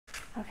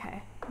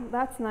Okay,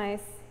 that's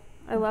nice.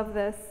 I love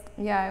this.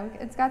 Yeah,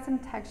 it's got some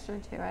texture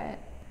to it.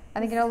 I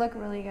think it'll look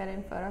really good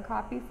in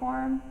photocopy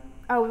form.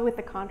 Oh, with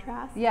the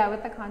contrast? Yeah,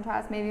 with the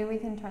contrast. Maybe we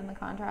can turn the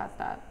contrast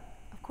up.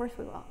 Of course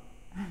we will.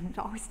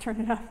 Always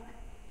turn it up.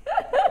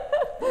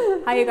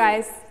 Hi, you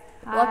guys.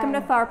 Hi. Welcome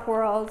to Tharp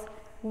World.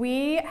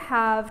 We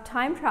have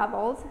time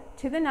traveled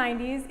to the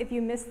 90s. If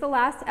you missed the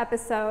last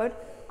episode,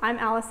 I'm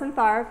Allison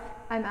Tharp.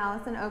 I'm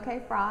Allison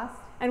OK Frost.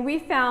 And we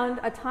found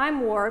a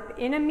time warp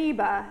in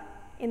Amoeba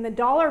in the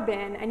dollar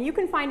bin, and you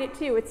can find it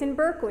too. It's in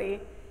Berkeley.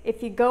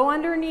 If you go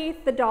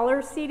underneath the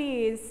dollar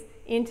CDs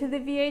into the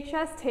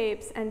VHS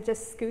tapes and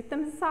just scoot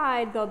them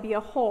aside, there'll be a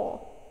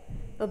hole.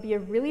 There'll be a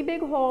really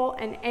big hole,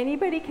 and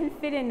anybody can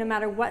fit in no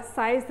matter what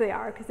size they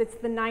are, because it's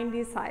the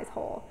 90s size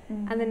hole.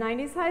 And the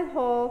 90s size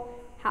hole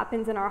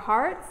happens in our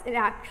hearts. It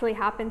actually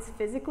happens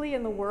physically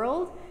in the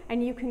world,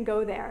 and you can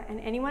go there. And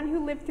anyone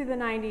who lived through the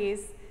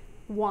 90s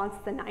wants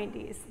the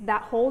 90s.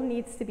 That hole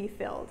needs to be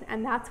filled,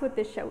 and that's what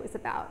this show is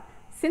about.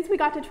 Since we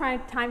got to try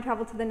time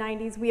travel to the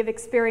 90s, we have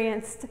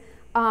experienced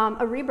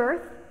a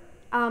rebirth.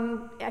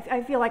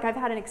 I feel like I've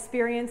had an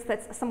experience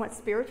that's somewhat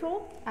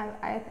spiritual.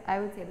 I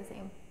would say the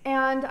same.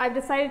 And I've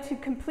decided to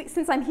complete,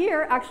 since I'm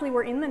here, actually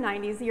we're in the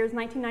 90s, the year's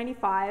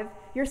 1995.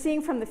 You're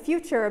seeing from the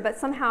future, but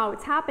somehow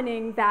it's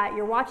happening that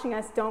you're watching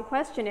us. Don't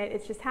question it,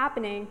 it's just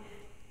happening.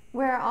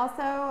 We're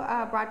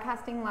also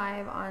broadcasting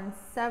live on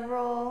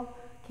several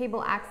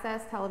cable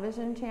access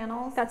television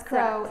channels. That's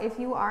correct. So if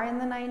you are in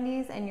the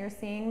 90s and you're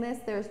seeing this,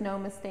 there's no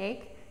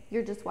mistake.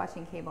 You're just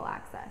watching cable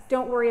access.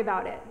 Don't worry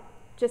about it.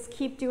 Just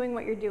keep doing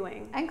what you're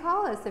doing. And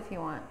call us if you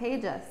want.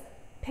 Page us.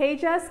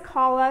 Page us,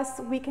 call us.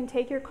 We can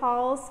take your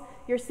calls.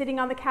 You're sitting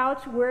on the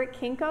couch. We're at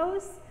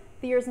Kinko's.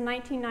 The year's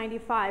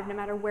 1995, no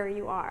matter where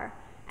you are.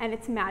 And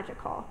it's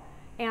magical.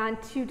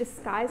 And to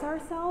disguise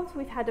ourselves,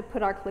 we've had to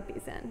put our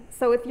Clippies in.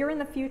 So if you're in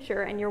the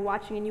future and you're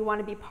watching and you want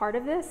to be part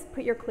of this,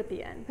 put your Clippy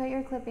in. Put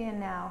your Clippy in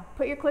now.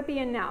 Put your Clippy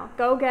in now.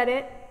 Go get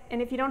it.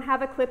 And if you don't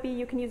have a Clippy,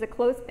 you can use a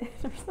clothespin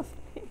or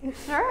something.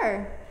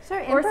 Sure,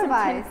 improvise. Or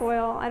some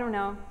tinfoil, I don't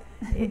know.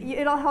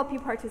 It'll help you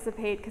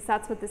participate, because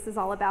that's what this is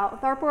all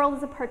about. Tharp World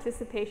is a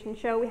participation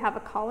show. We have a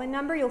call-in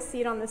number. You'll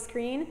see it on the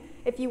screen.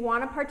 If you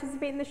want to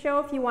participate in the show,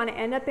 if you want to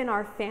end up in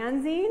our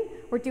fanzine,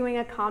 we're doing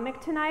a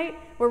comic tonight.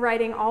 We're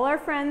writing all our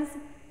friends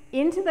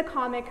into the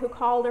comic who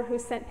called or who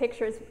sent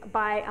pictures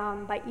by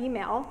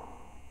email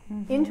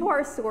into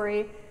our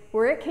story.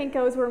 We're at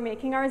Kinko's. We're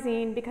making our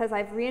zine because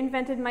I've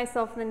reinvented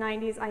myself in the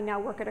 90s. I now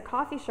work at a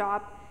coffee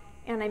shop,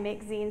 and I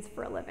make zines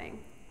for a living.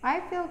 I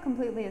feel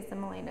completely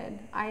assimilated.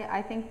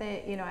 I think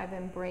that, you know, I've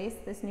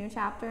embraced this new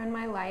chapter in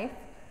my life,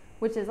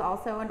 which is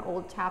also an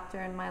old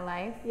chapter in my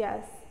life.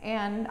 Yes.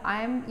 And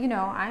I'm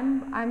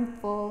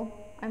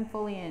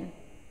fully in.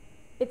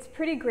 It's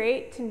pretty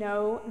great to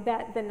know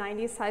that the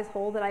 90s size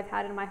hole that I've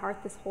had in my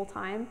heart this whole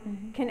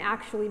time can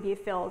actually be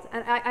filled.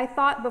 And I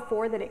thought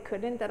before that it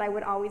couldn't, that I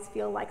would always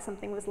feel like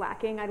something was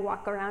lacking. I'd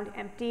walk around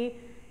empty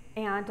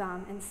and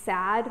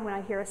sad when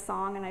I hear a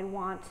song, and I'd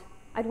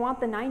want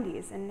the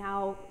 90s. And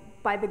now,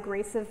 by the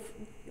grace of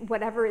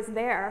whatever is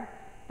there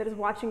that is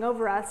watching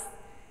over us,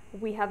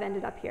 we have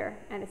ended up here,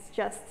 and it's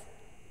just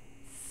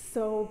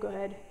so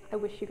good. I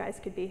wish you guys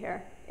could be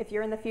here. If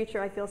you're in the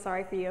future, I feel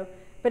sorry for you.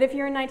 But if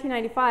you're in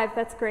 1995,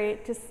 that's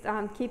great. Just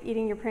keep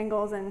eating your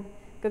Pringles and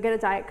go get a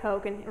Diet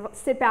Coke and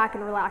sit back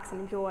and relax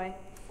and enjoy.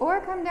 Or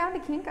come down to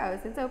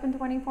Kinko's. It's open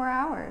 24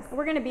 hours.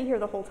 We're going to be here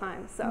the whole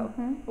time. So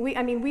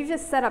we've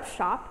just set up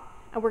shop,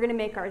 and we're going to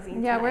make our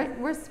zine tonight.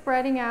 We're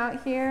spreading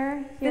out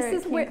here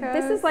this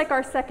is like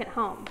our second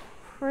home.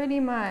 Pretty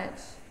much.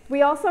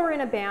 We also are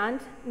in a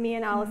band, me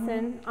and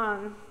Allison,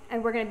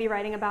 and we're going to be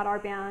writing about our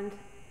band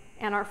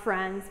and our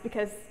friends,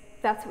 because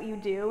that's what you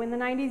do in the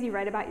 90s. You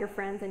write about your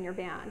friends and your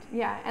band.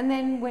 Yeah, and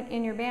then when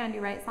in your band,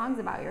 you write songs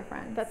about your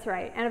friends. That's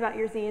right, and about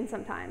your zine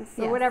sometimes,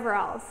 or Yes. whatever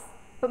else,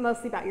 but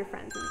mostly about your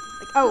friends. And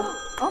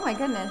Oh my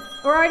goodness.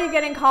 We're already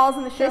getting calls,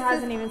 and the show This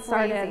hasn't is even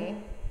started. crazy.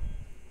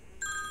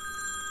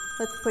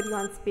 Let's put you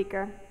on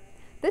speaker.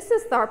 This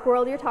is Tharp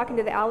World. You're talking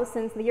to the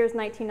Allisons. The year's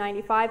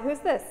 1995. Who's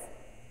this?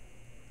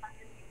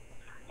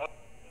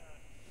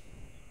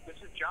 This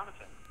is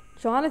Jonathan.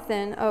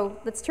 Jonathan. Oh,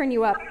 let's turn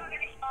you up.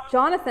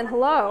 Jonathan,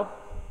 hello.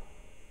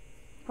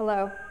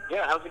 Hello.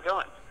 Yeah, how's it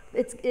going?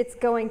 It's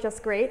going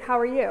just great. How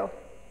are you?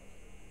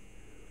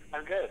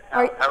 I'm good.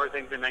 Are- How are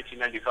things in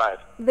 1995?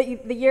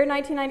 The year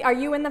 1990. Are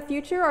you in the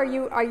future? Or are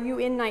you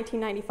in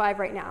 1995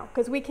 right now?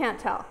 Because we can't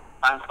tell.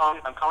 I'm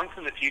calling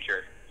from the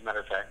future, as a matter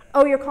of fact.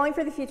 Oh, you're calling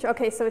for the future.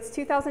 Okay, so it's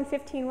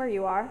 2015 where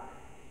you are.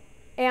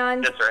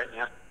 And That's right,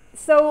 yeah.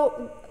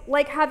 so,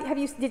 like,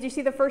 did you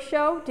see the first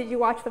show? Did you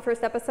watch the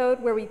first episode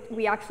where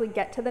we actually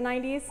get to the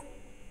 90s?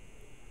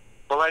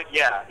 Well,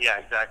 yeah,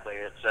 exactly.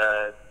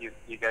 It's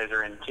you guys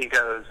are in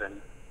Kinko's,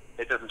 and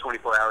it does in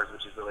 24 hours,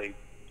 which is really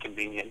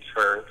convenient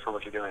for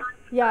what you're doing.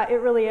 Yeah,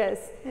 it really is.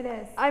 It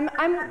is. I'm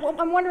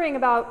wondering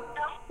about,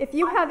 if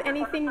you have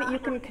anything that you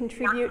can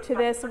contribute to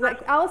this,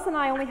 like Alice and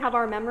I only have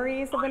our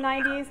memories of the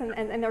 90s,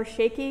 and they're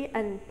shaky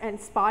and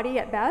spotty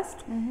at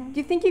best. Do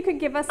you think you could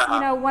give us, you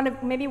know,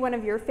 maybe one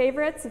of your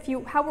favorites?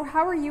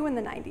 How were you in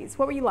the 90s?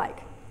 What were you like?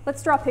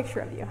 Let's draw a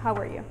picture of you. How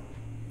were you?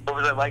 What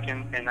was I like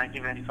in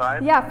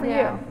 1995? Yeah, for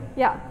you.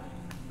 Yeah.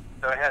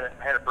 So I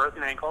had a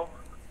broken ankle.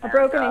 A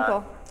broken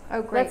ankle.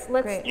 Oh, great.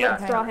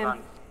 Let's draw him.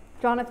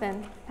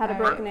 Jonathan had a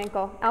broken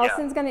ankle.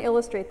 Allison's going to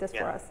illustrate this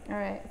for us. All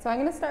right. So I'm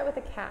going to start with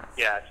a cast.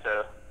 Yeah.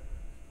 So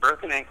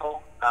broken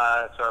ankle. So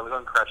I was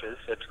on crutches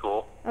at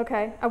school.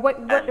 Okay. What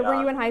were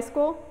you in high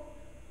school?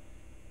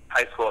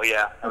 High school,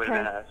 yeah. I would have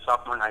been a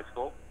sophomore in high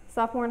school.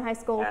 Sophomore in high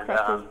school, And,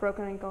 crutches,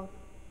 broken ankle.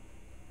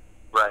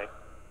 Right.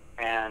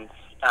 And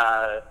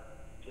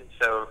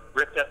so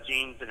ripped up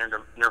jeans and a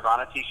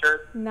Nirvana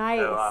t-shirt. Nice.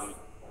 So,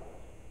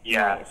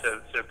 yeah. Nice.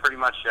 So pretty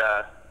much,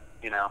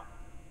 you know,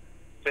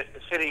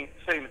 sitting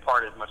the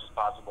part as much as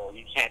possible.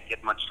 You can't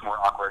get much more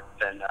awkward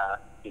than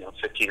you know,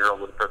 15-year-old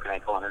with a broken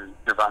ankle and a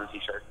Nirvana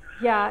t-shirt.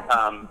 Yeah.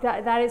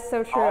 That is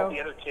so true. All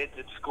the other kids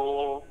at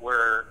school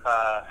were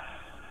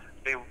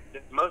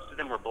most of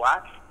them were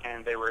black,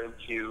 and they were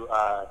into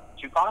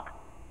Tupac.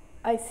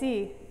 I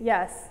see.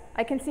 Yes,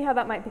 I can see how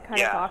that might be kind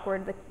of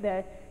awkward.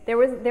 There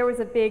was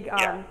a big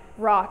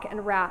rock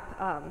and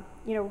rap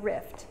you know,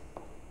 rift.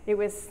 It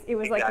was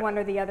like one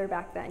or the other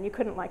back then. You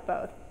couldn't like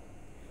both.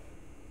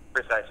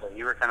 Precisely.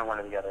 You were kind of one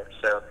or the other.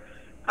 So,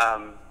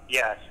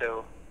 yeah,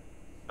 so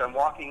I'm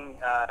walking,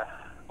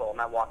 well,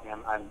 not walking,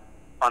 I'm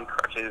on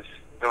crutches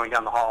going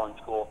down the hall in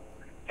school,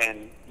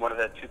 and one of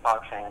the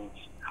Tupac fans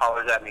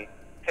hollers at me,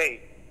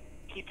 "Hey,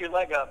 keep your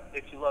leg up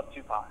if you love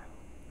Tupac."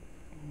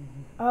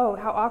 Oh,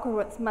 how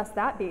awkward must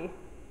that be?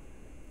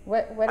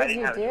 What did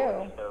you do?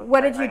 Choice, so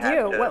What did you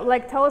do? to,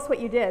 Tell us what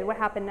you did. What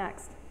happened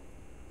next?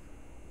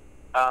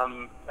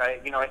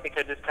 I think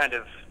I just kind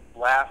of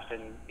laughed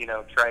and, you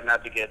know, tried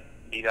not to get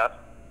beat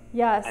up.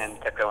 Yes. And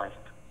kept going.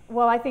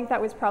 Well, I think that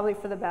was probably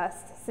for the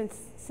best,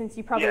 since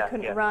you probably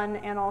couldn't run,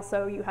 and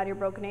also you had your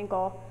broken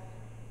ankle.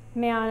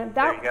 Man,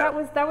 that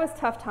was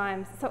tough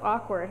times. So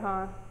awkward,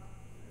 huh?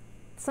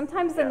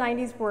 Sometimes the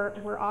 90s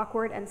were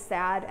awkward and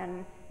sad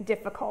and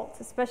difficult,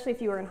 especially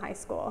if you were in high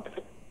school.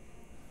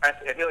 I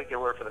feel like they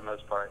were for the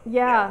most part.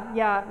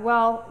 Yeah.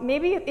 Well,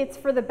 maybe it's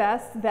for the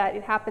best that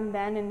it happened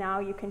then, and now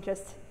you can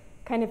just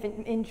kind of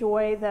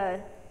enjoy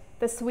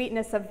the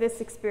sweetness of this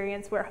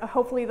experience, where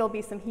hopefully there'll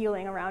be some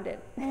healing around it.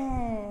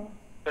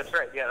 That's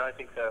right. Yeah, I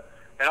think so.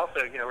 And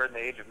also, you know, we're in the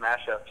age of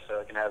mashups, so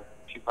I can have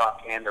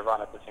Tupac and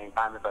Nirvana at the same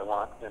time if I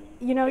want. And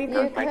you know, you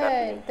could.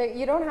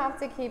 You don't have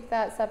to keep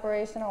that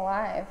separation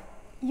alive.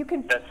 You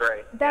can. That's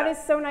right. That is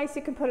so nice.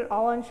 You can put it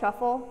all on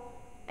shuffle.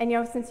 And, you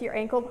know, since your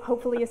ankle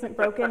hopefully isn't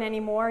broken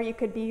anymore, you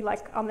could be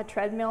like on the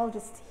treadmill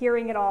just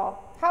hearing it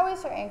all. How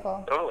is your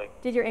ankle? Totally.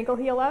 Did your ankle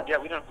heal up? Yeah,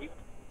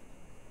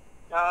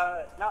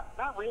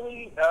 not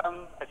really.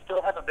 I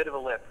still have a bit of a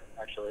lip,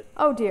 actually.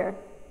 Oh dear.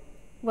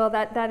 Well,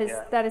 that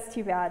is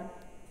too bad.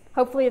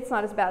 Hopefully it's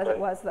not as bad as it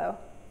was, though.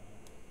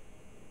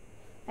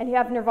 And you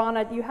have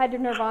Nirvana. You had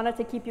Nirvana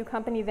to keep you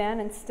company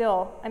then, and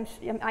still,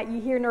 you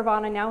hear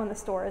Nirvana now in the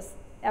stores.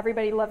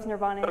 Everybody loves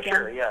Nirvana again.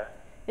 Sure, yeah.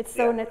 It's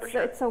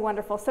so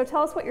wonderful. So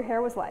tell us what your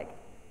hair was like.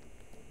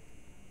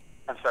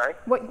 I'm sorry?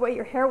 What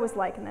your hair was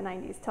like in the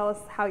 90s. Tell us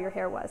how your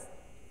hair was.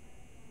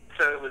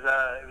 So it was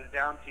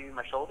down to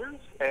my shoulders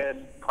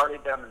and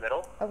parted down the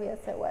middle. Oh yes,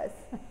 it was.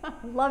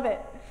 Love it.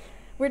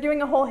 We're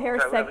doing a whole hair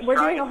segment. We're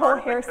doing a whole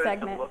hair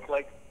segment. Look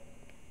like,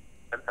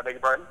 I beg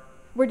your pardon?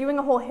 We're doing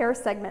a whole hair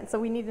segment, so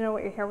we need to know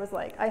what your hair was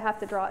like. I have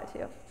to draw it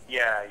too.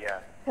 Yeah.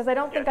 Because I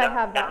don't think I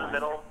have that down the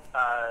middle,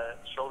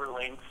 shoulder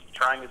length,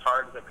 trying as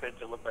hard as I could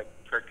to look like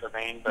Kurt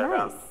Cobain, but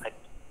nice.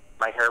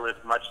 My hair was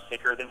much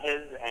thicker than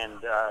his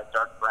and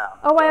dark brown.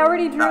 Oh, I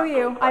already drew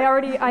you. I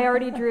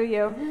already drew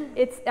you.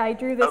 I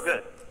drew this. Oh,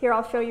 good. Here,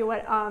 I'll show you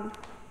what.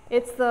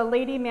 It's the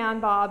lady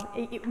man bob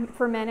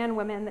for men and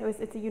women.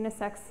 It's a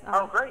unisex.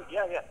 Oh, great!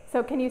 Yeah.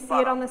 So can you see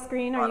it on the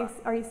screen?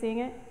 Are you seeing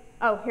it?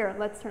 Oh, here.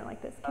 Let's turn it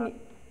like this.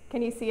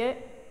 Can you see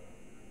it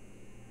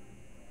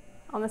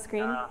on the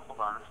screen? Hold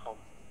on.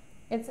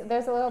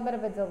 There's a little bit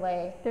of a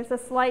delay. There's a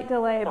slight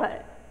delay,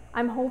 but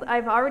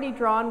I've already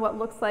drawn what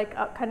looks like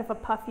kind of a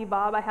puffy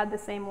bob. I had the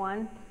same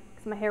one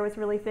because my hair was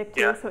really thick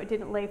too, so it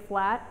didn't lay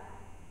flat.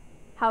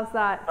 How's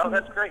that? Oh,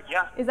 that's great.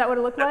 Yeah. Is that what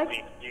it looked like?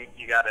 Me.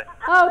 You got it.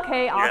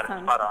 Okay, you awesome. Got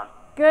it spot on.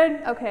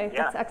 Good. Okay,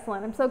 that's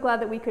excellent. I'm so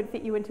glad that we could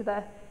fit you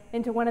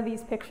into one of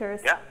these pictures.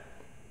 Yeah.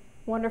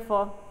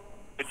 Wonderful.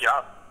 Good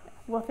job.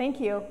 Well, thank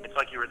you. It's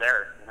like you were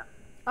there. You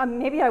know?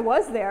 Maybe I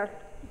was there.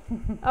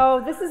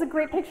 Oh, this is a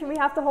great picture. We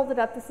have to hold it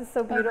up. This is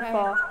so beautiful.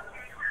 Okay.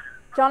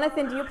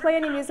 Jonathan, do you play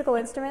any musical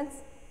instruments?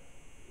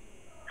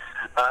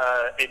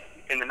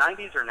 In the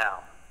 90s or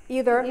now?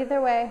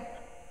 Either way.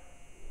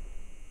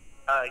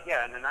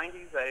 Yeah, in the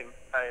 90s,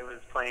 I was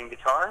playing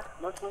guitar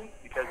mostly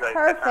because I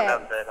found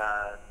out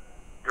that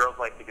girls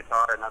like the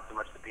guitar and not so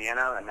much the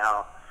piano, and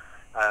now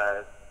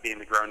being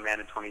the grown man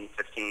in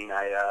 2015,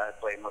 I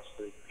play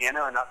mostly the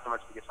piano and not so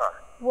much the guitar.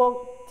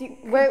 Well,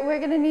 we're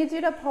going to need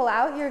you to pull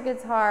out your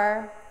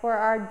guitar for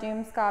our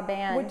Doom Ska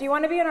band. do you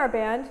want to be in our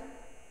band?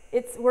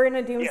 We're in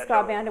a Doom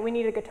Ska band, and we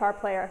need a guitar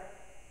player.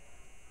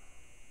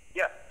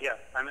 Yeah,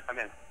 I'm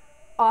in.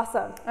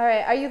 Awesome. All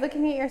right, are you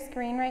looking at your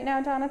screen right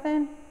now,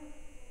 Jonathan?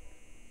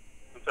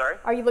 I'm sorry?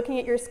 Are you looking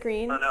at your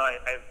screen? Oh, no, I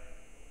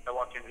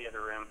walked into the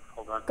other room.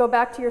 Hold on. Go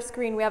back to your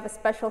screen. We have a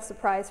special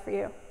surprise for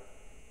you.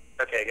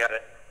 Okay, got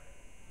it.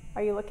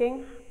 Are you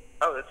looking?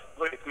 Oh,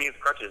 look, it's me with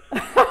crutches.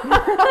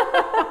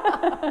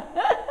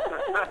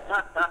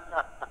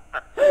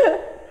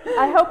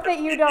 I hope that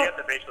you don't. You have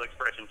the facial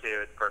expression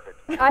too. It's perfect.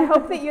 I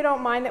hope that you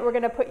don't mind that we're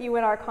going to put you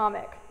in our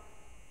comic.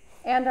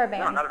 And our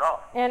band. No, not at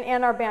all.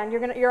 And our band.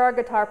 You're our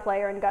guitar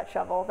player in Gut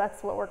Shovel.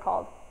 That's what we're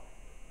called.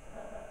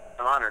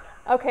 I'm honored.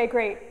 Okay,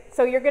 great.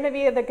 So you're going to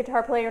be the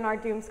guitar player in our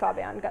Doom Ska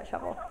band, Gut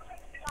Shovel.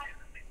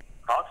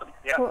 Awesome.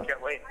 Yeah, Cool.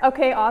 can't wait.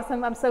 Okay,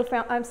 awesome. I'm so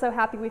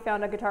happy we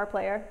found a guitar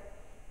player.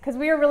 Because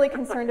we were really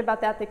concerned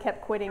about that. They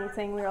kept quitting,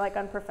 saying we were like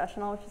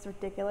unprofessional, which is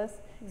ridiculous.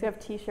 So we have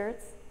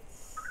T-shirts,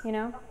 you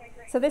know.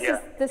 So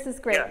this is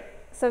great. Yeah.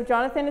 So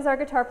Jonathan is our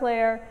guitar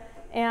player,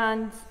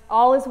 and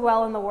all is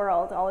well in the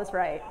world. All is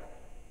right.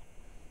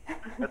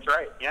 That's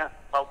right. Yeah.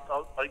 All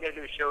you gotta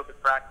do is show up at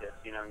practice.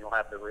 You know, you'll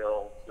have the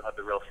real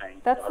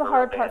thing. That's the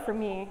hard part for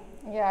me.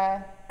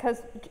 Yeah.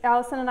 Because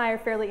Allison and I are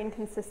fairly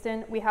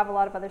inconsistent. We have a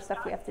lot of other stuff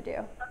we have to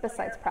do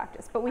besides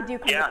practice, but we do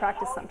come to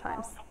practice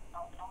sometimes.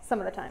 Some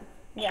of the time.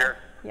 Yeah. Sure.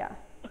 Yeah.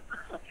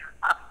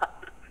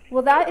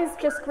 Well, that is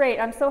just great.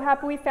 I'm so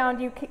happy we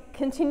found you.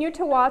 Continue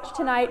to watch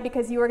tonight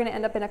because you are going to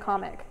end up in a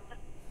comic.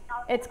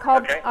 It's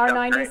called Our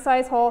 90s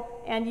Size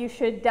Hole, and you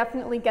should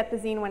definitely get the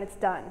zine when it's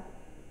done.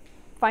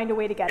 Find a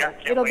way to get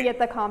it. It'll be at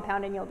the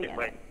compound, and you'll be in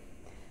it.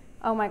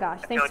 Oh my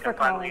gosh! Thanks for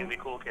calling. I'm the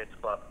cool kids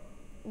club.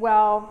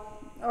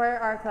 Well, or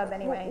our club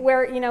anyway.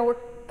 We're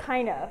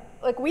kind of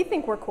like we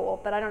think we're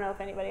cool, but I don't know if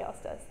anybody else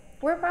does.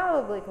 We're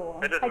probably cool.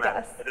 I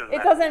guess.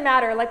 It doesn't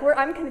matter. Like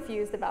I'm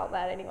confused about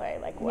that anyway.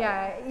 Like what?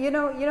 Yeah, you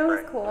know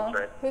who's cool? That's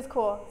right. Who's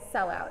cool?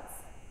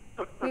 Sellouts.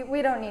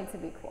 we don't need to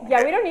be cool.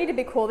 Yeah, we don't need to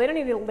be cool. They don't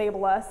need to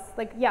label us.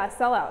 Like, yeah,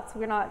 sellouts.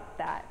 We're not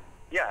that.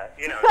 Yeah,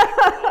 you know,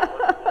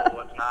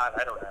 what's not,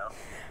 I don't know.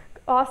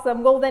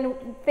 Awesome. Well, then,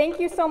 thank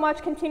you so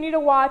much. Continue to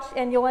watch,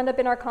 and you'll end up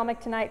in our comic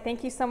tonight.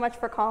 Thank you so much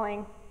for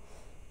calling.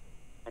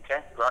 Okay,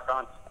 rock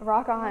on.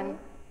 Rock on.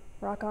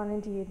 Rock on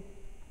indeed.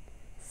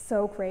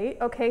 So great.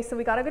 Okay, so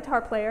we got a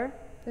guitar player.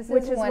 This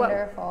is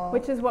wonderful.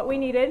 Which is what we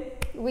needed.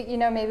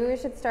 Maybe we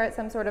should start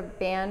some sort of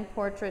band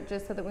portrait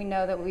just so that we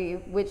know that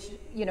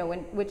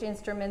which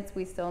instruments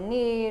we still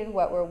need,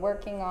 what we're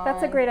working on.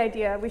 That's a great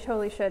idea. We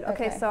totally should.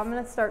 Okay, so I'm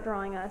going to start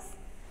drawing us.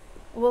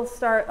 We'll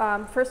start,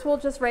 first we'll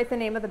just write the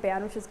name of the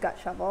band, which is Gut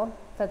Shovel.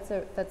 That's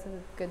a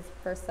good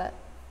first set.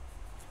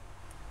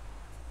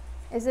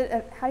 Is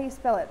it, how do you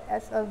spell it?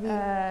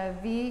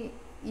 S-O-V?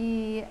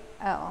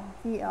 V-E-L.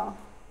 V-E-L.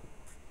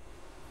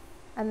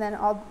 And then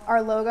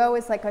our logo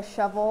is like a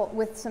shovel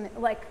with some,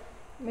 like,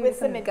 maybe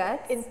some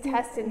guts?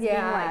 Intestines.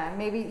 Yeah,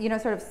 maybe,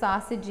 sort of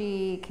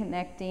sausagey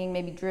connecting,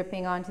 maybe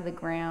dripping onto the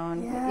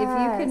ground.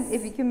 Yes.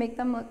 If you can make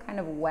them look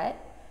kind of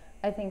wet,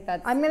 I think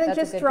that's I'm going to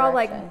just draw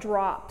direction. like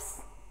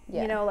drops.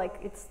 Yeah. Like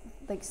it's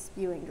like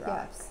spewing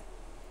drops. Yeah.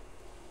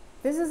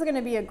 This is going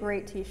to be a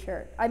great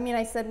t-shirt. I mean,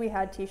 I said we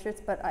had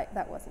t-shirts, but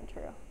that wasn't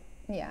true.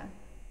 Yeah.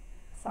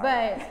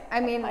 Sorry. But, I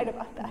mean, lied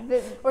about that.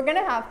 We're going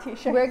to have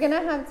t-shirts. We're going to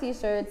have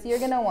t-shirts. You're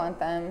going to want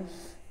them.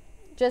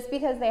 Just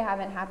because they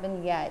haven't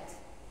happened yet.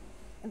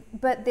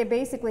 But they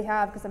basically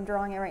have because I'm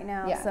drawing it right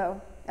now. Yeah. So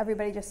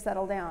everybody just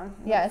settle down.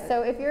 Yeah,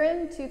 so if you're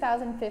in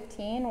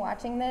 2015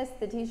 watching this,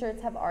 the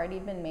t-shirts have already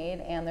been made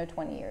and they're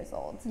 20 years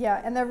old.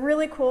 Yeah, and they're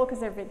really cool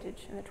because they're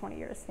vintage and they're 20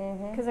 years.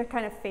 Because they're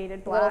kind of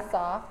faded black. A little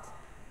soft.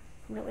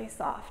 Really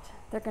soft.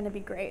 They're going to be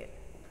great.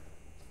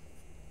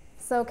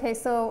 So, okay,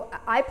 so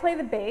I play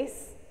the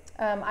bass.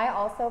 I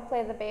also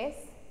play the bass.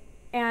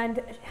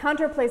 And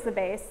Hunter plays the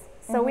bass.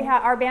 So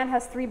our band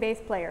has 3 bass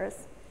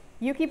players.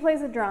 Yuki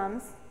plays the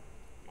drums.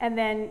 And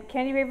then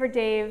Candy Raver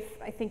Dave,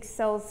 I think,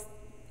 sells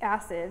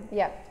acid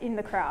in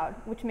the crowd,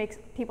 which makes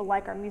people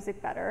like our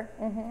music better.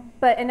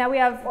 And now we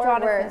have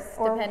Jonathan. Worse,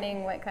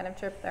 depending what kind of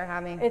trip they're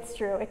having. It's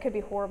true. It could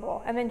be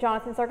horrible. And then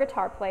Jonathan's our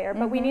guitar player.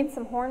 But we need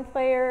some horn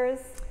players.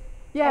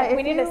 Yeah,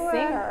 we need a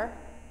singer,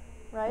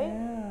 right?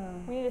 Yeah.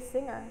 We need a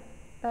singer.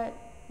 But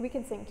we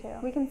can sing too.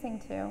 We can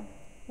sing too.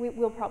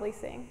 We'll probably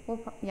sing.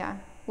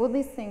 We'll at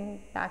least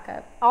sing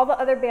backup. All the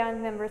other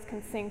band members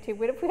can sing too.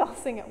 What if we all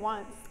sing at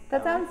once?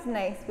 That sounds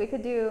nice. We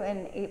could do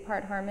an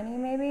 8-part harmony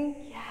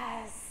maybe.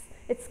 Yes.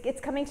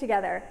 It's coming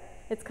together.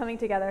 It's coming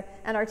together.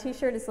 And our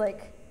t-shirt is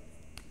like,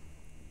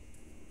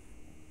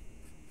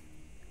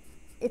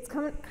 it's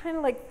kind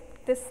of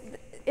like this.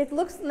 It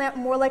looks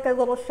more like a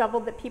little shovel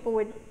that people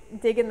would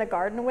dig in the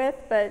garden with,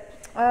 but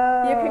you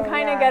can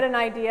kind of get an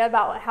idea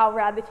about how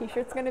rad the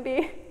t-shirt's going to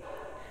be.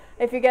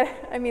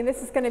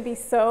 This is going to be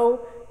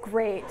so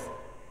great.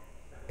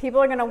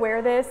 People are going to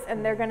wear this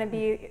and they're going to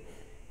be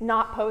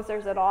not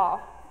posers at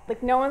all.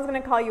 Like, no one's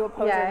gonna call you a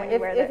poser Yeah, when you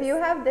wear this. if you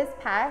have this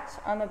patch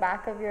on the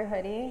back of your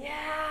hoodie.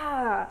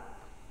 Yeah,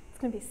 it's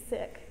gonna be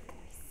sick.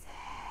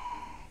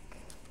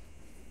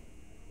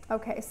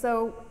 Okay,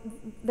 so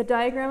the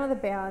diagram of the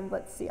band,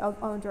 let's see,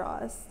 I'll draw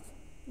us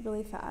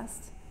really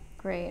fast.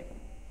 Great.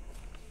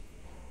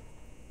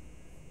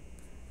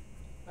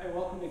 Hi,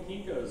 welcome to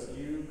Kinko's. Do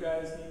you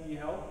guys need any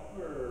help,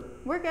 or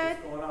We're good.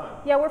 what's going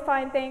on? Yeah, we're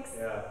fine, thanks.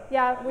 Yeah.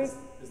 Yeah, Is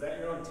that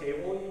your own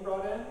table you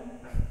brought in?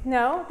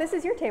 No, this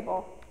is your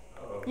table.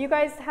 Oh. You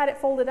guys had it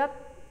folded up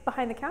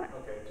behind the counter.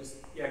 Okay, just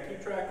keep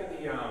track of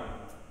the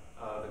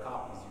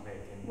copies you make.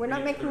 And We're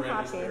not bring it to the making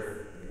copies.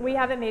 register. We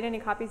haven't made any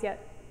copies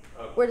yet.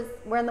 Okay.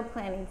 We're in the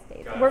planning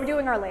stage. Got it. We're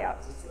doing our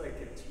layout. Is this like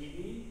a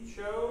TV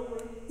show or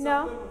something?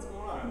 No. What's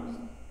going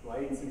on? Just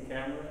lights and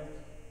cameras?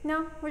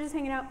 No, we're just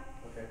hanging out.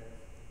 Okay.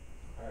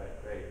 All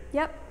right, great.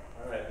 Yep.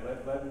 All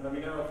right, let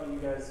me know if you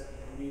guys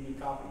need any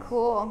copies.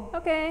 Cool.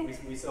 Okay.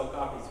 We sell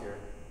copies here.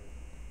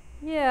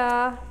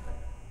 Yeah.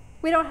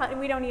 We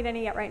don't need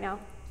any yet right now.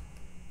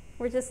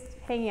 We're just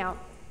hanging out,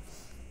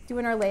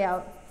 doing our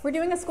layout. We're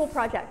doing a school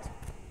project.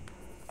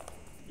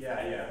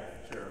 Yeah,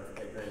 sure.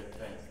 Okay, great.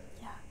 Thanks.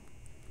 Yeah.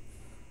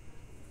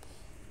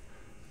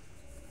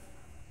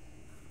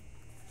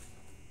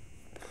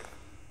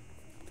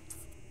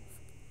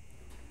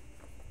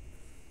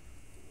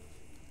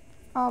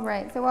 All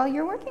right, so while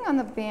you're working on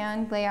the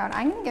band layout,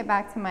 I'm gonna get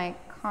back to my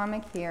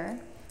comic here.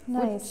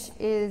 Nice.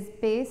 Which is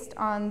based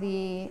on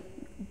the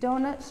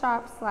donut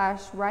shop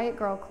 / Riot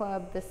Girl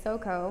Club, the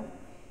SoCo,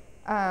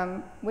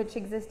 which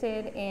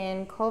existed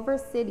in Culver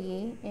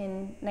City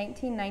in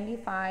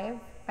 1995.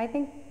 I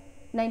think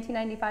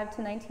 1995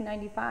 to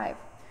 1995.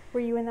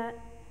 Were you in that?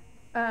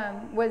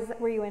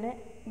 Were you in it?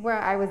 Where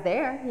I was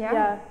there,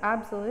 Yeah.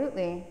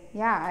 Absolutely.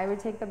 Yeah, I would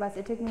take the bus.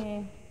 It took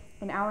me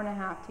an hour and a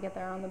half to get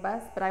there on the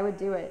bus, but I would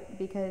do it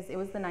because it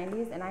was the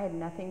 90s and I had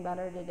nothing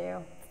better to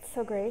do. It's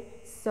so great.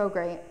 So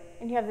great.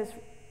 And you have this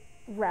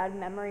rad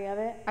memory of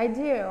it. I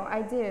do,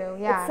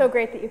 yeah. It's so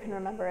great that you can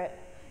remember it.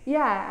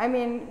 Yeah, I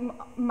mean,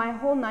 my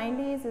whole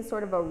 90s is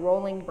sort of a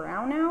rolling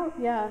brownout.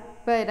 Yeah.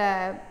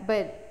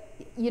 But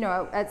you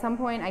know, at some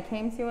point I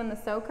came to in the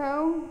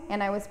SoCo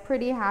and I was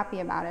pretty happy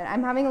about it.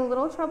 I'm having a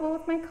little trouble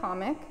with my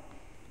comic.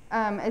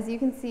 As you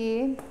can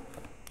see,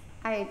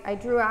 I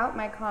drew out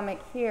my comic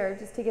here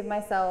just to give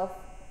myself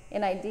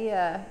an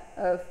idea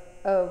of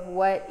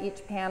what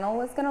each panel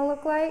was going to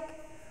look like.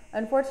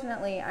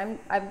 Unfortunately,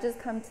 I've just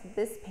come to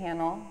this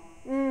panel,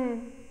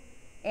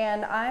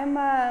 and I'm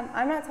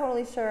not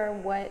totally sure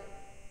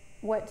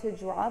what to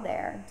draw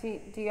there.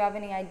 Do you have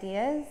any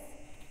ideas?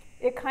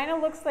 It kind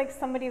of looks like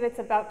somebody that's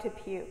about to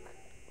puke,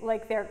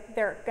 like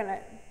they're gonna,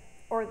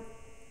 or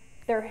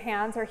their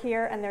hands are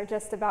here and they're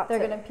just about They're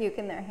to. gonna puke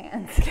in their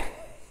hands.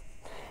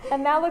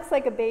 And that looks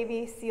like a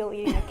baby seal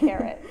eating a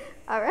carrot.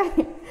 All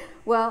right.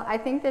 Well, I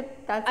think that's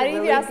I a think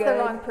really you asked good. the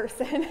wrong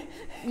person.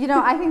 You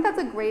know, I think that's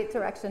a great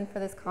direction for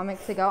this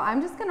comic to go.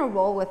 I'm just gonna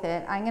roll with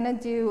it. I'm gonna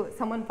do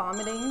someone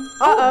vomiting.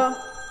 Uh-oh.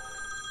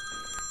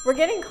 We're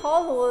getting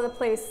calls all over the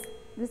place.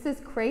 This is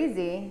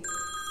crazy.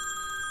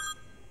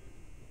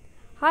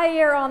 Hi,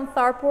 you're on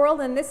Tharp World,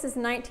 and this is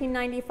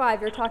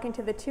 1995. You're talking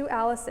to the two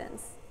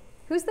Allisons.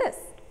 Who's this?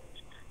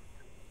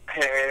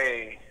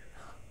 Hey.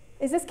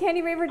 Is this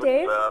Candy Raver What's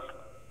Dave? up?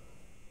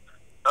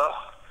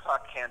 Oh,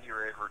 fuck Candy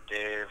Raver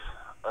Dave.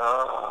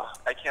 Oh,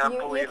 I can't You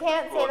believe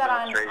can't the school say that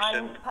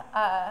administration.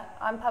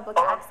 on public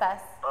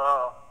access.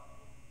 Oh,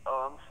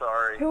 I'm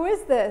sorry. Who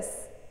is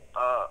this?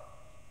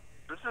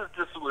 This is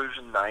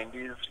Disillusioned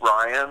 90's,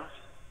 Ryan.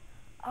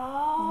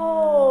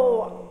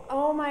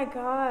 Oh my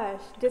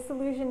gosh.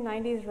 Disillusioned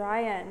 90's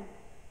Ryan.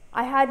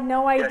 I had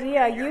no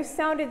idea. You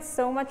sounded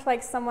so much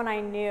like someone I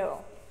knew.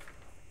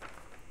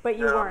 But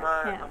you weren't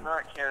him. I'm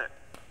not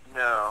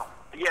no.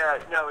 Yeah,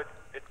 no, it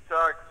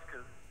sucks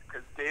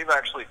because Dave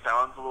actually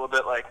sounds a little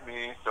bit like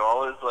me, so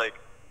all his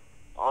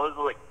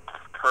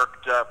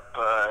perked up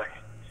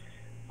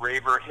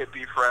raver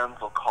hippie friends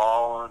will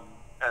call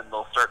and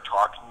they'll start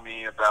talking to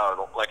me about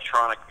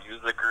electronic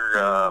music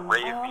or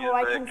rave music.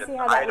 I can see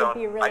how that would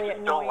be really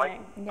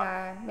annoying.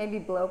 Yeah, maybe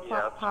blow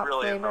pop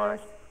really flavors. annoying.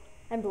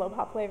 And blow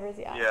pop flavors,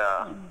 yeah.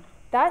 Yeah.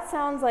 That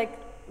sounds like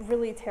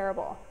really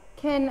terrible.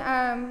 Can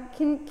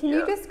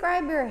you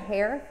describe your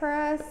hair for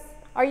us?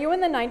 Are you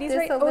in the 90s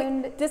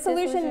right?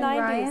 Disillusioned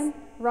 90s.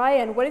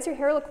 Ryan, what does your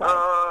hair look like?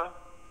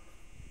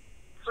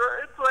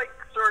 It's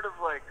sort of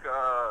like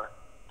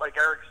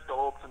Eric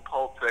Stoltz in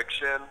Pulp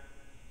Fiction.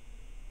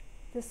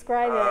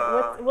 Describe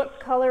it. What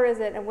color is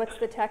it and what's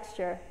the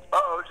texture?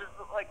 Oh, just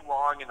like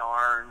long and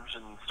orange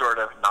and sort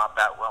of not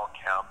that well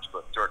kempt,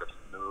 but sort of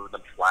smooth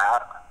and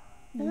flat.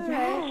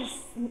 Yes.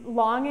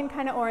 Long and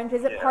kind of orange.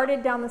 Is it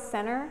parted down the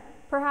center,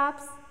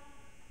 perhaps?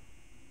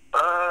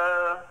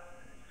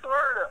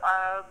 Sort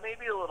of.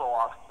 Maybe a little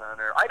off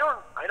center. I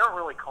don't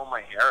really comb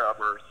my hair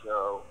ever,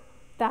 so.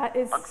 That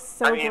is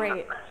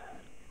great.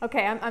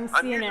 Okay, I'm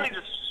seeing it.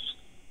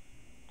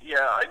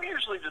 I'm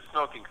usually just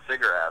smoking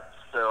cigarettes,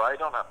 so I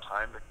don't have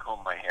time to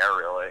comb my hair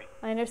really.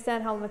 I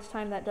understand how much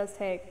time that does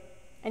take,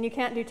 and you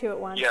can't do two at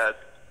once. Yeah.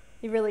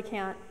 You really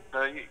can't.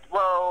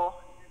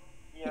 Well,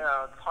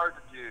 Yeah, it's hard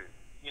to do,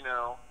 you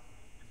know.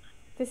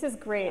 This is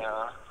great.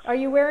 Yeah. Are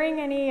you wearing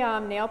any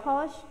nail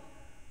polish?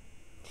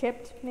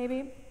 Chipped,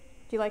 maybe? Do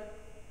you like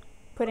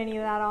put any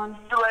of that on?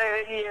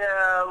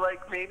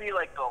 Like maybe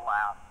like the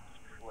last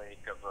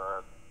flake of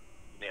a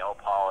nail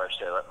polish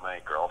I let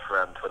my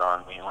girlfriend put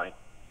on me like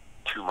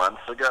 2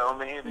 months ago,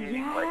 maybe.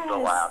 Yes. Like the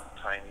last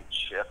tiny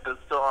chip is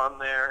still on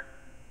there.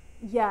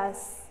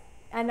 Yes.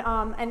 And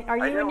are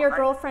you and your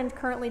girlfriend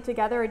currently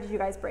together, or did you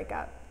guys break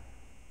up?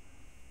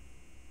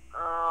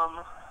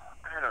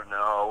 I don't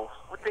know.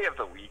 What day of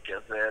the week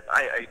is it?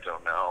 I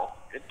don't know.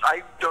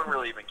 I don't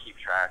really even keep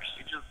track.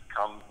 She just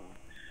comes and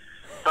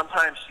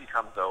sometimes she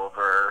comes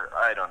over.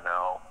 I don't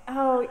know.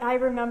 Oh, I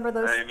remember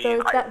those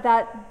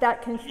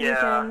that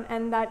confusion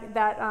and that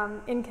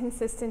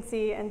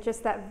inconsistency and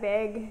just that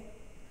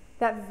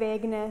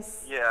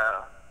vagueness.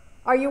 Yeah.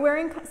 Are you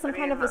wearing some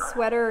kind of a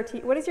sweater or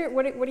what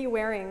are you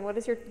wearing?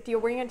 Do you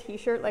wearing a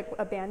t-shirt, like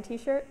a band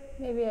t-shirt?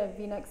 Maybe a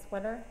V-neck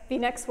sweater.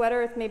 V-neck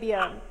sweater. It's maybe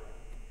a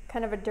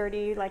kind of a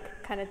dirty,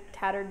 like kind of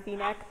tattered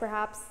V-neck,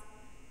 perhaps.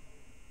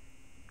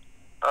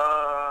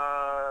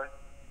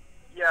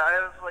 Yeah, I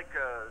have like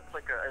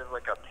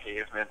a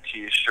Pavement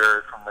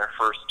T-shirt from their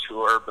first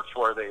tour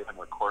before they even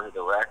recorded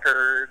the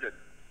record.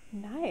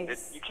 And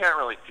nice. You can't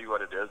really see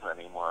what it is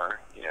anymore.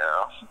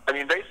 Yeah. I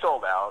mean, they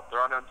sold out.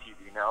 They're on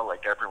TV now,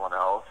 like everyone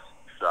else.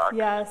 Sucks.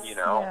 Yes. You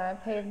know. Yeah,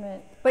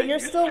 Pavement. But you're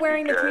still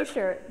wearing the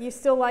T-shirt. You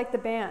still like the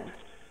band.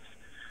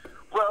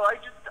 Well, I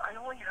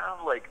only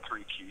have like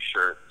 3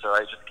 T-shirts, so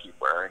I just keep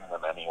wearing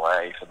them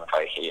anyway, even if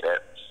I hate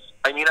it.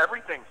 I mean,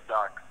 everything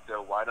sucks,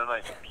 so why don't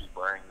I just keep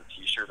wearing the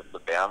T-shirt of the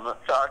band that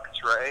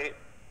sucks, right?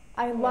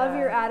 I love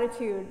your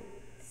attitude.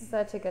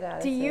 Such a good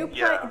attitude. Do you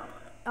play,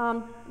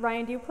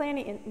 Ryan, do you play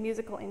any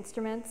musical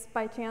instruments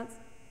by chance?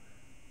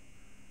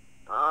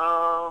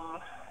 Yeah,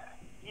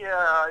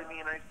 I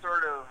mean, I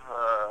sort of,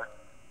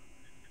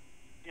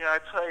 I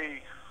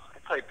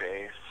play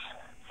bass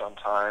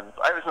sometimes.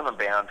 I was in a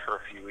band for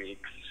a few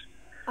weeks.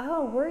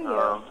 Oh, were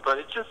you? But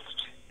it just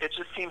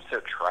seems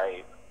so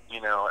trite. You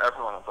know,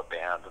 everyone has a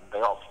band and they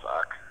all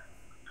suck.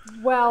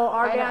 Well,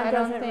 our band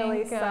doesn't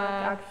really suck,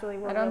 actually.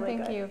 We're I don't really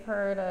think good. you've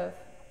heard of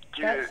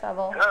Gut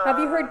Shovel. Have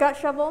you heard Gut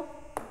Shovel?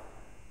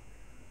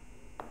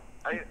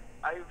 I've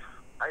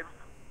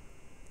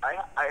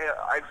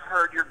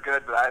heard you're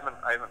good, but I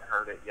haven't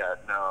heard it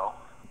yet. No.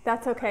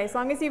 That's okay, as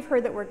long as you've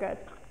heard that we're good,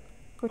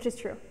 which is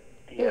true.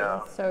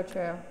 Yeah. It's so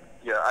true.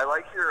 Yeah, I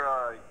like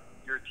your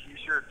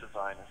T-shirt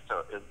design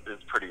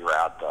is pretty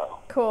rad though.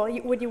 Cool.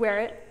 Would you wear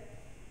it?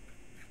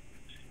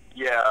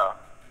 Yeah.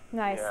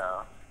 Nice.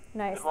 Yeah.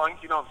 Nice. As long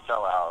as you don't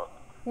sell out.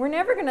 We're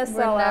never gonna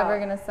sell out. We're never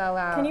gonna sell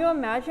out. Can you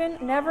imagine?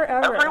 Never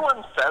ever.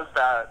 Everyone says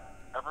that.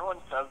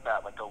 Everyone says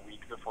that like a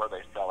week before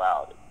they sell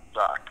out. It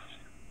sucks.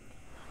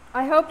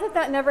 I hope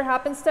that never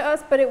happens to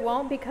us, but it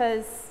won't,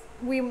 because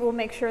we will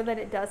make sure that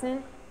it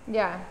doesn't.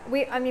 Yeah.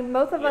 I mean,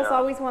 both of us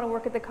always want to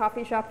work at the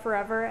coffee shop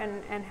forever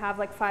and have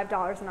like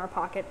 $5 in our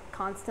pocket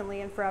constantly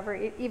and forever,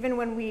 even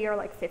when we are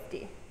like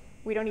 50.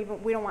 We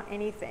don't want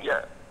anything.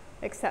 Yeah.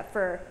 Except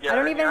for, Yeah, I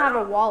don't even have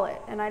a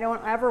wallet, and I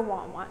don't ever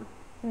want one.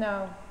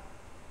 No.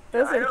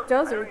 Those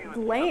are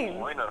even lame. see the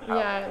point of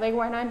Yeah, like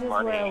why not just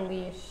money. wear a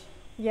leash?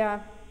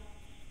 Yeah.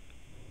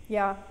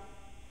 Yeah.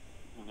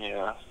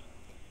 Yeah.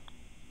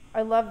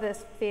 I love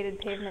this faded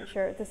Pavement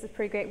shirt. This is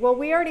pretty great. Well,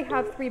 we already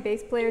have 3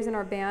 bass players in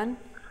our band,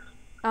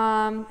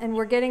 and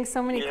we're getting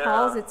so many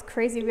calls. It's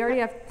crazy. We already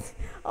have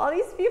all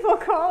these people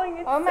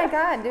calling. Oh my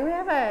God, do we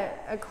have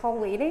a call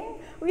waiting?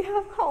 We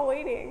have call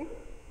waiting.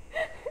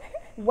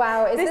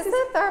 Wow, is this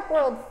a Tharp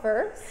World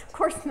first? Of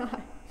course not.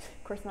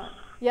 Of course not.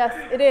 Yes,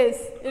 it is.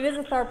 It is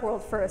a Tharp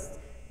World first.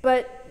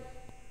 But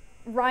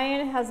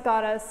Ryan has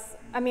got us.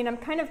 I mean, I'm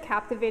kind of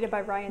captivated by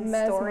Ryan's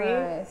story.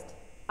 Mesmerized.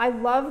 I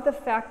love the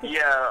fact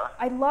that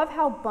I love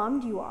how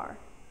bummed you are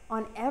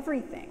on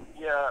everything.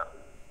 Yeah.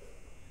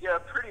 Yeah,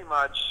 pretty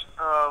much.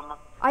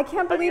 I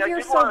can't believe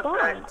you're so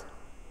bummed.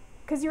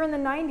 Because you're in the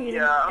 90s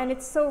and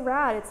it's so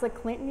rad. It's like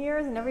Clinton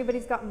years and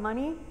everybody's got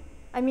money.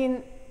 I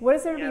mean, what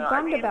is there to be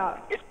bummed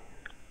about?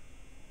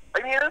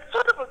 It's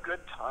sort of a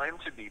good time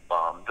to be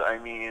bummed. I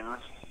mean,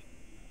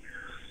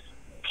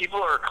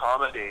 people are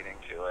accommodating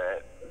to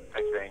it,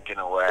 I think, in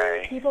a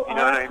way. People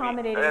are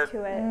accommodating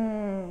to it.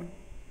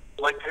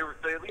 Like,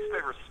 at least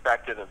they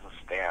respect it as a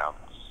stance,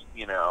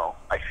 you know,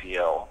 I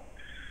feel.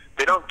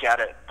 They don't get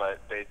it, but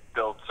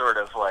they'll sort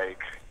of,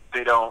 like,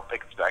 they don't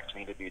expect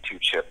me to be too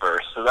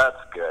chipper, so that's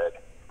good.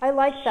 I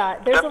like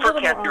that. There's Except a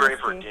little for more Can't Be Right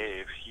for honesty.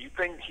 Dave.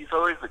 He's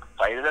always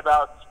excited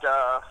about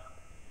stuff.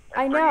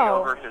 I bringing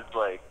know. Over his,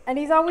 like, and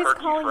he's always perky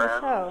calling the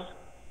friends. show.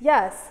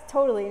 Yes,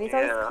 totally. And he's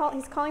always Yeah.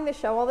 he's calling the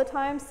show all the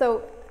time.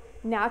 So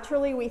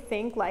naturally we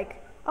think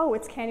like, oh,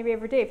 it's Candy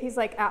Baby Dave. He's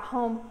like at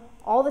home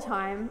all the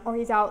time, or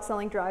he's out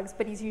selling drugs,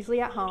 but he's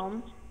usually at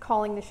home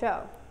calling the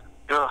show.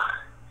 Ugh.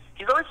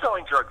 He's always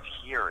selling drugs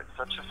here. It's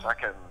such a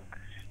fucking...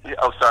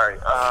 Oh, sorry.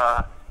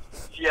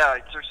 Yeah,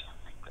 it's just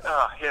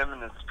him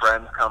and his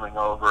friends coming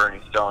over and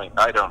he's selling...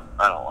 I don't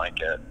like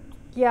it.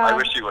 Yeah. I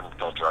wish he wouldn't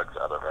sell drugs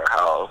out of our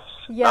house.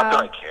 Yeah. Not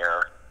that I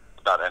care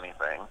about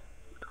anything.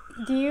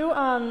 Do you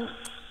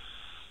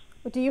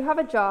have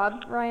a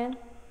job, Ryan?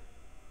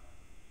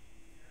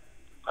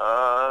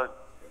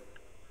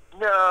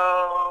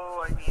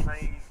 No. I mean,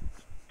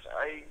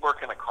 I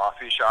work in a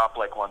coffee shop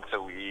like once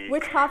a week.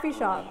 Which coffee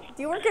shop?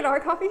 Do you work at our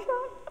coffee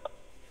shop?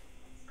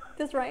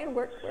 Does Ryan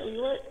work where we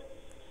work?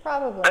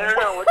 Probably. I don't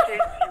know. What days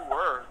do you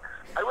work?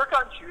 I work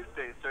on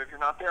Tuesdays, so if you're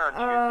not there on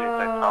Tuesdays,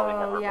 I'd probably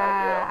never met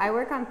yeah, you. I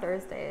work on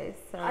Thursdays.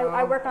 So.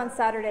 I work on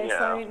Saturdays, so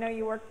Yeah. I didn't know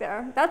you worked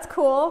there. That's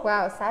cool.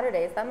 Wow,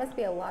 Saturdays. That must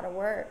be a lot of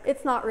work.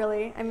 It's not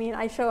really. I mean,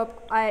 I show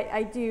up,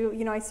 I do,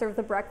 I serve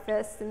the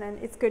breakfast, and then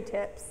it's good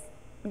tips,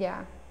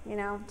 Yeah.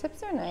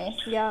 Tips are nice.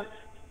 Yeah.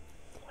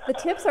 The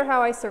tips are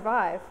how I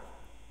survive.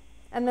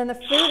 And then the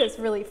food is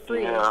really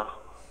free. Yeah.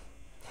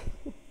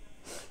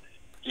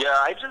 Yeah,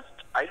 I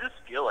just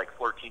feel like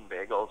 14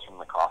 bagels from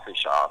the coffee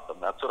shop,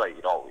 and that's what I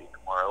eat all week,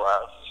 more or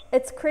less.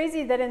 It's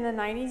crazy that in the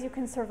 90s you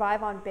can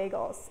survive on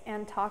bagels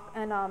and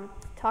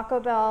Taco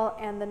Bell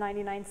and the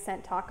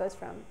 99-cent tacos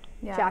from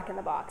Jack in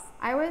the Box.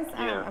 I was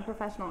a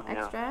professional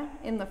extra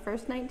in the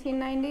first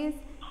 1990s,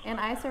 and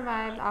I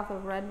survived off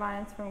of red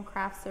vines from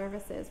craft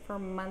services for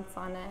months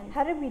on end.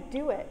 How did we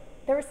do it?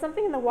 There was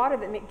something in the water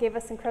that gave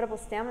us incredible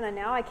stamina.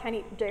 Now I can't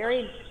eat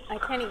dairy, I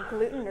can't eat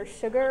gluten or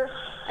sugar.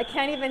 I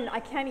can't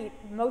eat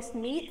most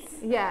meats.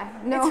 Yeah,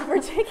 no. It's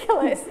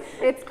ridiculous.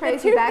 It's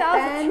crazy. Back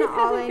then,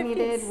 all I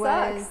needed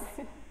was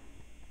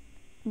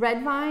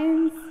red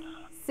vines,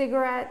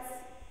 cigarettes,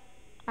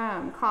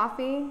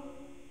 coffee.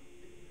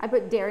 I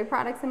put dairy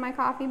products in my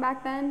coffee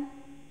back then.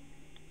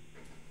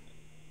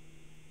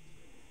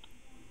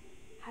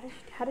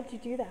 How did you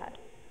do that?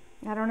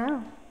 I don't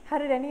know. How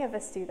did any of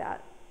us do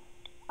that?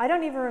 I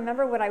don't even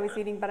remember what I was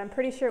eating, but I'm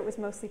pretty sure it was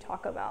mostly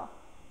Taco Bell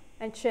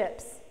and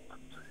chips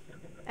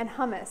and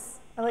hummus.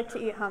 I like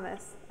to eat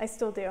hummus. I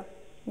still do.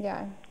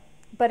 Yeah.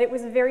 But it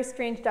was a very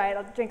strange diet.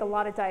 I'll drink a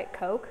lot of Diet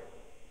Coke.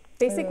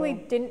 Basically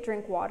didn't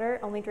drink water,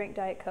 only drank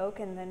Diet Coke,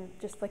 and then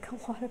just like a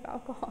lot of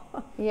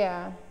alcohol.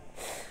 Yeah.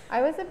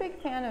 I was a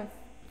big fan of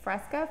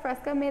Fresca.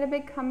 Fresca made a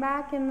big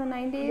comeback in the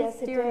 90s.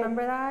 Yes, it do you did.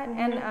 remember that?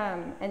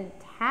 And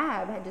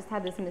Tab had just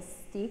had this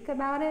mystique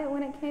about it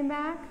when it came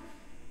back.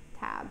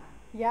 Tab.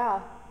 Yeah.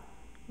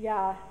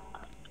 Yeah.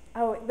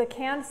 Oh, the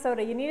canned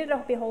soda. You needed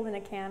to be holding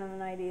a can in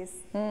the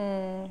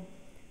 90s.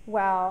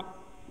 Wow.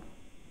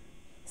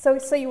 So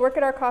you work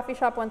at our coffee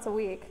shop once a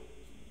week?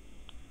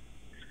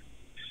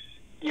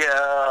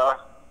 Yeah.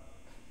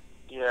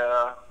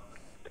 Yeah.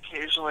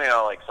 Occasionally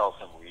I'll like sell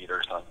some weed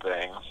or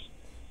something.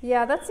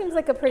 Yeah, that seems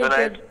like a pretty But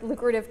good,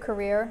 lucrative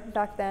career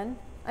back then.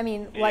 I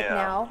mean, like Yeah.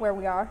 now, where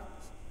we are.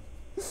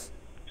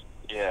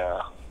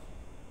 Yeah.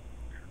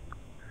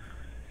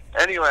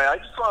 Anyway, I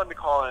just wanted to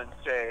call and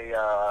say,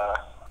 I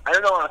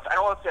don't want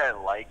to say I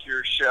like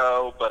your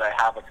show, but I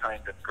have a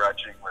kind of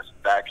grudging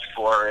respect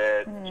for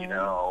it, you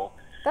know.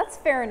 That's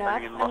fair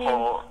enough. I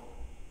mean,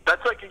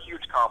 that's like a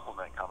huge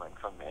compliment coming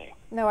from me.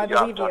 No, I The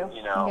job believe done, you.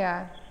 You know?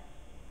 Yeah.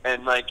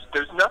 And like,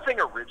 there's nothing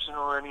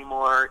original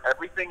anymore.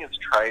 Everything is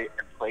trite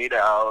and played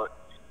out.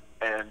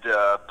 And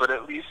but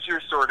at least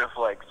you're sort of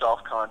like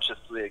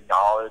self-consciously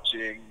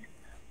acknowledging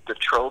the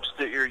tropes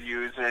that you're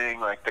using,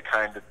 like the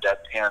kind of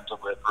deadpan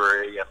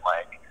delivery and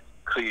like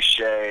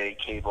cliche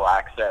cable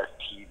access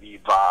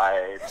TV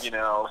vibe, you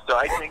know. So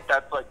I think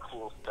that's like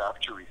cool stuff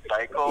to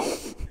recycle.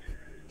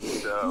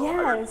 So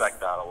I respect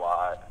that a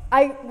lot.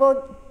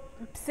 Well,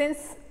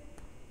 since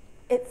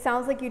it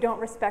sounds like you don't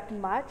respect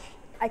much,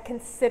 I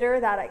consider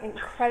that an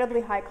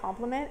incredibly high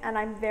compliment, and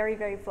I'm very,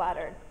 very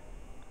flattered.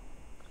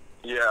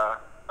 Yeah.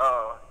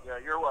 Oh, yeah,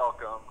 you're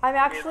welcome. I'm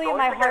actually,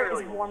 my heart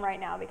really is warm right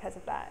now because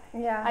of that.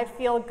 Yeah. I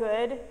feel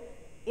good.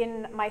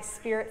 My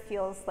spirit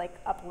feels like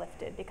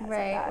uplifted because of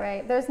that.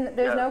 Right. There's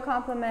no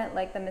compliment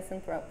like the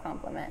misanthrope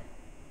compliment.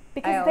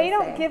 Because they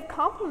don't give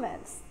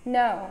compliments.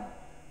 No.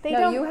 They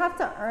don't. You have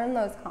to earn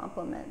those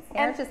compliments. They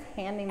aren't just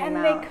handing them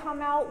out. And they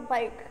come out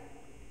like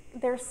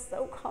they're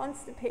so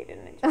constipated.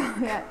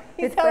 And yeah.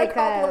 It's like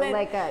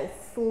a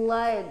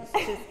sludge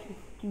just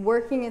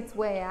working its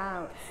way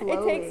out slowly.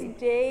 It takes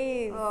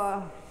days.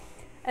 Ugh.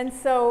 And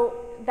so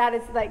that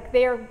is like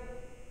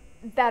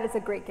that is a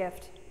great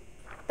gift.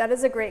 That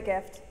is a great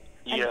gift.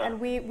 Yeah. And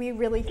we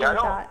really think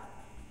that.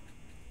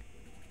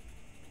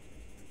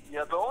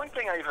 Yeah, the only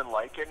thing I even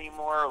like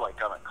anymore,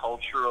 like on a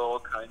cultural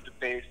kind of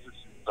basis,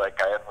 is like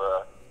I have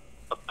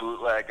a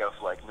bootleg of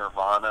like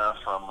Nirvana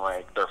from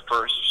like their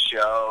first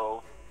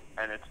show,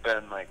 and it's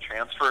been like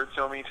transferred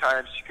so many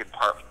times you can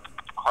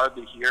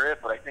hardly hear it,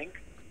 but I think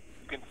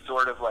you can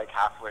sort of like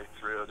halfway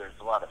through there's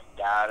a lot of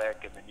static,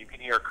 and then you can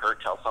hear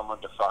Kurt tell someone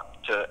to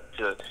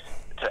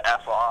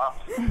F off.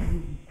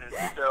 And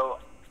so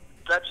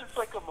that's just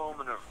like a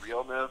moment of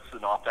realness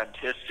and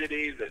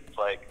authenticity that's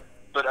like,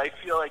 but I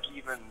feel like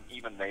even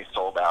they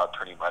sold out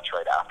pretty much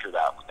right after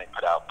that when they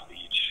put out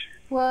Bleach.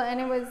 Well, and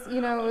it was,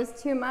 it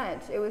was too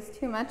much. It was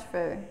too much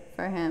for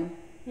him.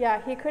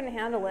 Yeah, he couldn't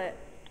handle it.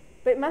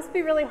 But it must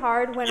be really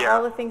hard when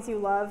all the things you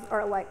love,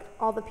 or like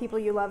all the people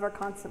you love, are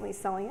constantly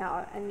selling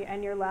out,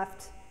 and you're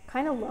left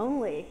kind of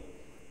lonely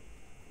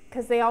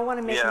because they all want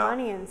to make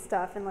money and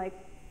stuff, and like,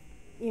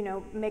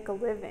 make a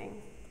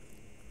living.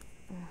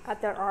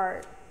 at their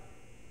art,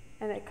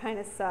 and it kind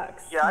of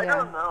sucks. Yeah, I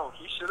don't know.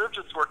 He should have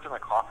just worked in a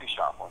coffee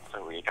shop once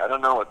a week. I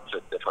don't know what's so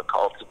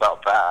difficult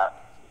about that.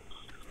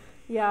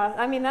 Yeah,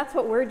 I mean, that's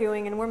what we're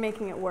doing, and we're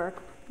making it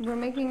work. We're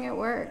making it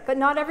work. But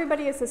not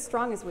everybody is as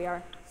strong as we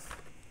are.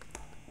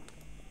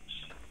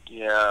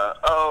 Yeah.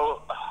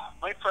 Oh,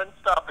 my friend's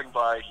stopping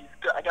by.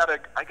 I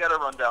gotta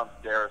run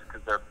downstairs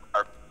because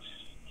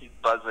he's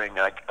buzzing.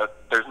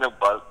 There's no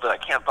buzz, but I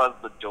can't buzz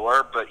the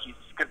door. But he's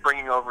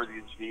bringing over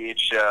these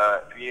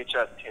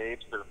VHS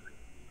tapes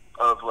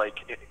of like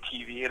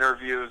TV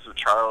interviews with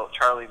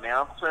Charlie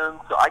Manson.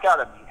 So I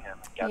gotta meet him.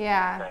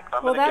 Yeah.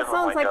 Well, that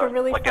sounds like a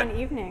really fun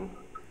evening.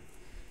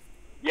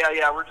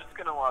 Yeah, we're just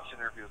gonna watch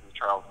interviews with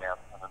Charles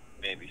Manson and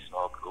maybe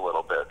smoke a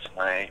little bit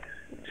tonight.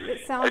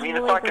 It sounds really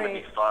it's not great. gonna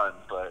be fun,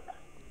 but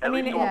at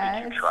least it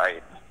won't be too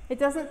trite.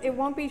 It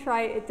won't be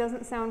trite. It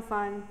doesn't sound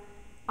fun.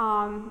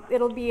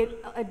 It'll be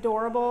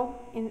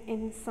adorable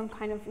in some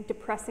kind of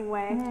depressing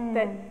way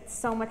that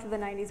so much of the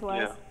 90s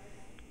was. Yeah.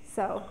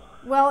 So,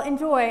 well,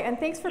 enjoy, and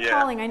thanks for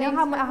calling. I know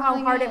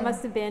how hard it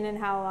must have been, and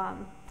how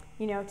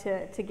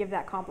to give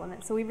that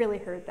compliment. So we really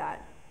heard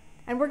that,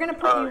 and we're gonna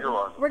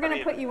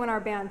put you in our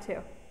band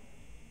too.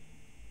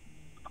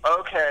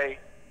 Okay.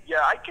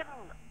 Yeah, I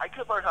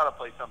could learn how to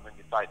play something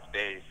besides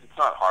bass. It's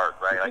not hard,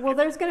 right? Well,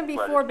 there's going to be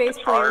 4 bass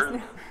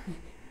players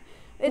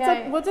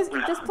now. We'll just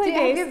play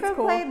bass. Have you ever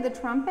played the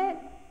trumpet?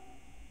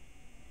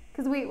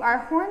 Because our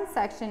horn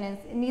section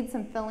needs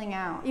some filling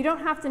out. You don't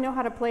have to know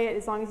how to play it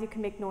as long as you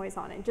can make noise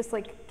on it. Just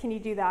like, can you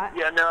do that?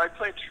 Yeah, no, I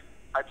played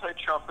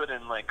trumpet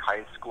in like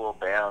high school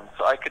bands,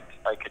 so I could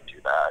do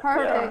that.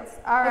 Perfect.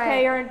 Yeah. All right.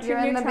 Okay, you're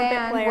in the trumpet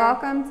band. player.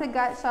 Welcome to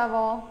Gut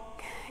Shovel.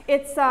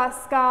 It's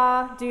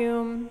ska,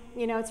 doom.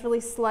 It's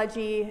really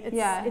sludgy.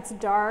 It's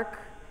dark.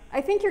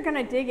 I think you're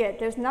gonna dig it.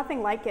 There's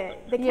nothing like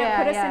it. They can't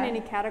put us in any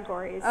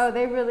categories. Oh,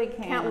 they really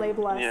can't. Can't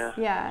label us.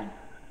 Yeah.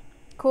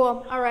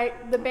 Cool. All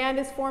right. The band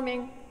is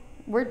forming.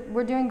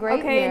 We're doing great.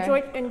 Okay.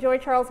 Here. Enjoy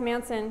Charles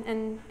Manson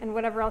and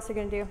whatever else you're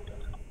gonna do.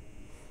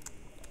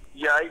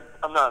 Yeah,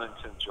 I'm not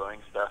into enjoying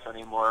stuff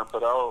anymore,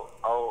 but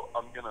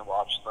I'm gonna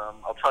watch them.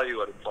 I'll tell you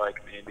what it's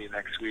like maybe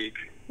next week.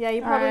 Yeah,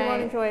 you probably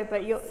won't enjoy it,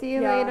 but you'll see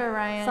you later,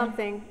 Ryan.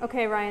 Something.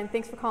 Okay, Ryan.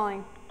 Thanks for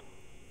calling.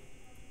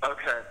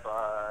 Okay,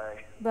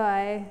 bye.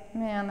 Bye.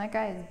 Man, that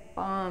guy is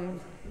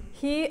bummed.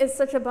 He is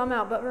such a bum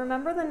out. But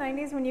remember the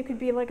 90s when you could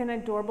be like an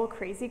adorable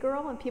crazy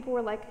girl and people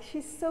were like,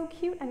 she's so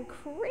cute and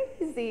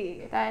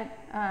crazy. You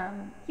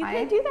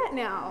can't do that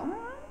now.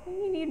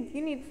 You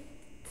need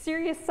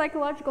serious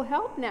psychological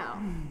help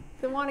now.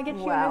 They want to get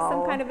you into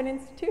some kind of an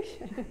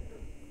institution.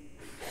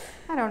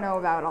 I don't know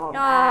about all that.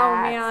 Oh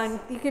man,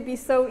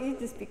 you'd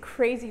just be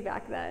crazy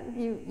back then.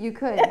 You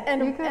could.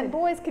 And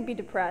boys could be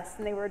depressed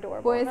and they were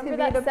adorable. Boys Remember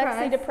could be that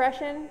sexy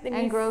depression?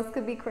 And girls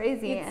could be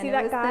crazy. You'd and see it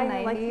that was guy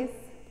the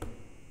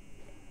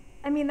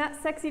 90s.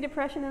 That sexy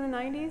depression in the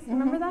 90s.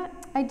 Remember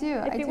that? I do.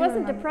 If he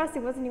wasn't depressed, he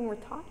wasn't even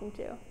worth talking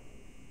to.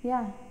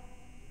 Yeah.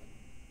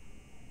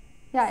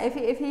 Yeah,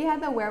 if he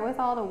had the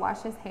wherewithal to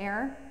wash his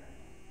hair,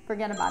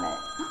 forget about it.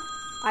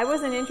 I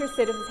wasn't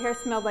interested if his hair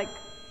smelled like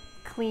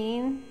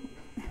clean.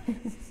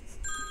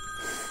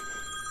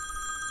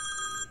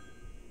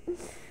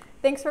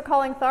 Thanks for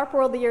calling Tharp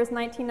World. The year is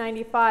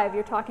 1995.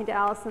 You're talking to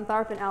Allison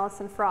Tharp and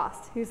Allison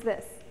Frost. Who's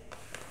this?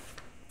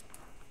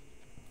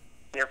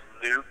 It's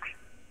Luke.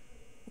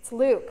 It's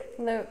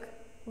Luke.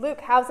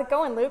 Luke, how's it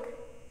going, Luke?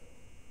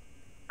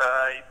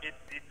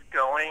 It's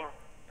going.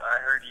 I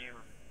heard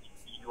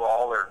you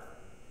all are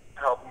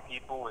helping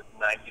people with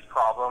 90s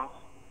problems.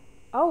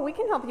 Oh, we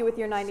can help you with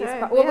your 90s Sure.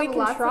 problems. Well, we can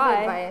lots try. Of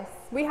advice.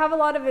 We have a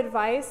lot of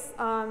advice,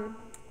 and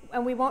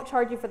we won't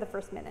charge you for the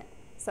first minute.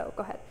 So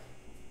go ahead.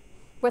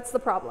 What's the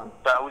problem?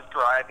 So I was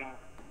driving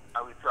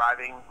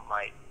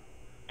my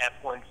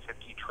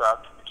F-150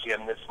 truck to the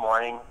gym this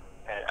morning,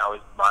 and I was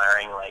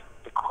admiring like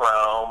the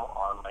chrome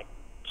on like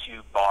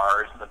 2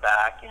 bars in the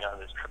back,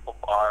 those triple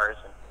bars,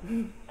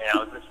 and I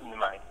was listening to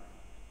my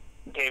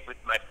tape with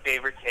my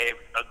favorite tape,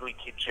 Ugly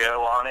Kid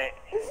Joe on it.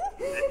 And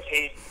the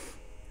tape,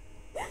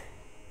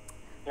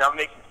 I'm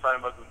making fun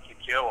of Ugly Kid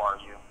Joe,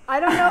 aren't you? I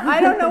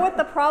don't know what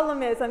the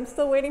problem is. I'm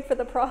still waiting for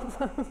the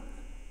problem.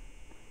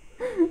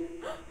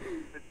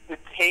 The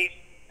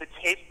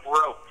tape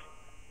broke,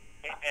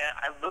 and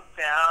I looked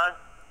down.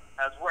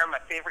 I was wearing my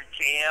favorite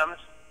jams.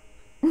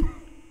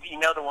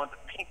 The ones, the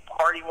pink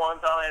party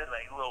ones on it,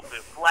 like a little bit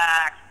of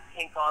black,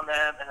 pink on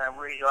them, and I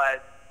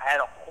realized I had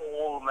a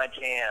hole in my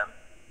jam.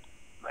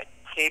 My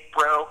tape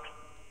broke.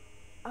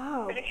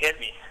 Oh. And it hit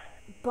me.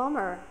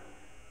 Bummer.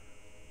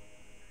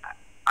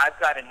 I've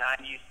got a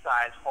 90s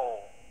size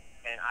hole,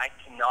 and I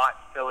cannot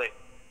fill it.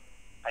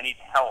 I need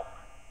help.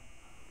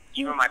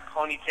 Even my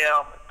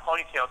ponytail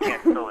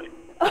can't fill it.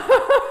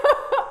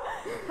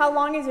 How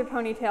long is your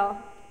ponytail?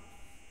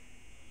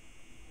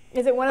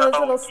 Is it one of those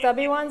little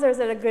stubby ones, or is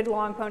it a good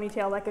long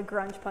ponytail, like a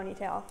grunge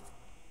ponytail?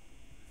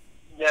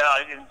 No,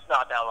 it's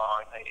not that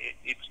long.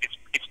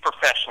 It's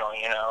professional,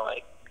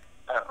 like,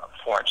 I don't know,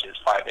 4 inches,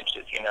 5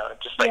 inches,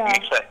 just like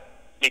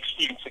makes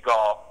Steven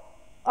Seagal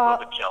a little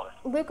bit jealous.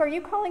 Luke, are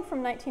you calling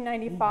from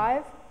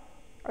 1995?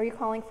 Or are you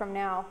calling from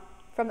now?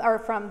 From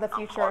the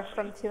future,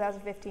 from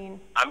 2015?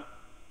 I'm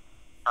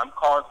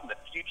calling from the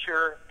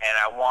future, and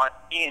I want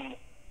in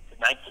to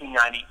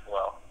 1990.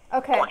 Well,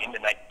 Okay. I want into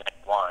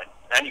 1991.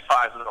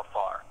 95 is a little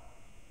far.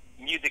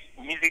 Music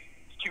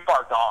is too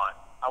far gone.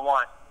 I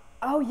want.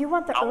 Oh, you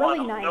want the I early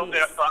want a little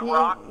bit of 90s. fun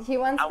rock. He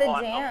wants I the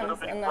want a jams little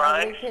bit and of the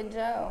Ugly grunge. Kid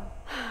Joe.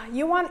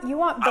 You want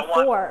I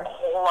before. want a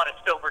whole lot of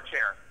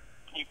Silverchair.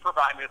 Can you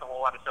provide me with a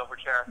whole lot of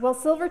Silverchair? Well,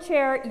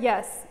 Silverchair,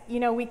 yes,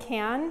 we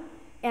can,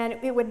 and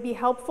it would be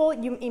helpful.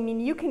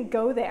 You can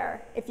go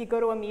there. If you go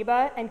to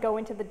Amoeba and go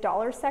into the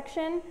dollar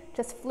section,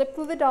 just flip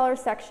through the dollar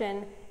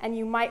section, and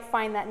you might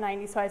find that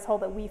 90s size hole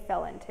that we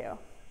fell into.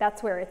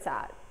 That's where it's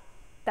at.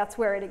 That's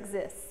where it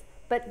exists.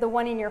 But the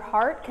one in your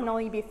heart can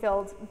only be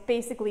filled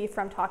basically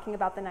from talking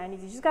about the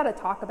 90s. You just got to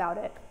talk about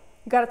it.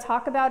 You got to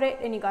talk about it,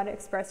 and you got to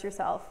express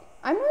yourself.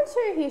 I'm not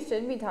sure he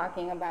should be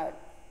talking about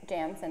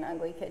jams and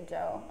Ugly Kid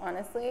Joe,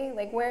 honestly.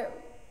 Like,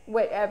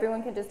 what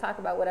everyone can just talk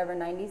about whatever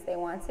 90s they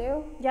want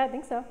to. Yeah, I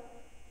think so.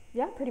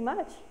 Yeah, pretty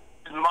much.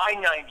 My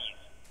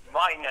 90s.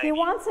 My 90s. He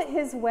wants it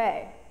his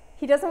way.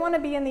 He doesn't want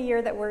to be in the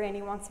year that we're in.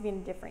 He wants to be in a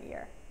different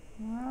year.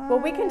 Well,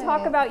 we can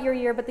talk about your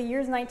year, but the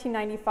year's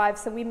 1995,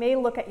 so we may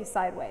look at you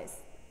sideways,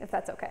 if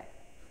that's okay.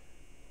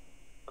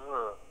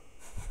 Ugh.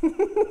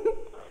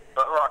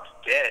 Butt Rock's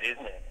dead,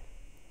 isn't it?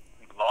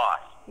 We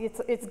lost.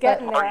 It's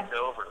getting there. Party's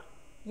over.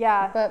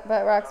 Yeah.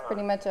 But Rock's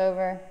pretty much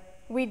over.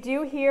 We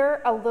do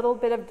hear a little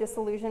bit of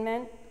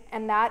disillusionment,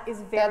 and that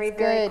is very, That's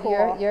very good.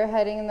 cool. You're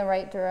heading in the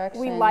right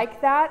direction. We like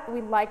that.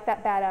 We like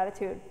that bad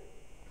attitude.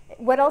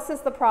 What else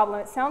is the problem?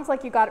 It sounds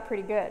like you got it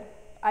pretty good.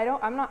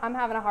 I'm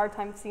having a hard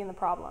time seeing the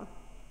problem.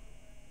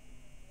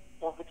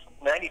 Well, if it's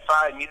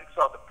 95, music's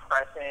all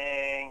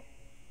depressing,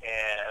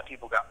 and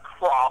people got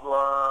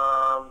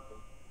problems.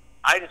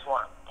 I just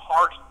want to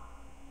party.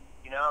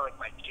 Like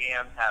my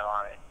jams have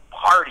on it.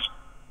 Party.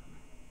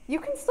 You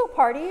can still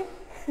party,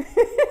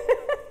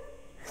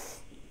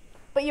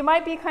 but you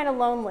might be kind of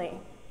lonely.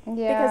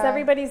 Yeah. Because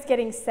everybody's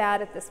getting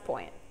sad at this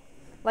point,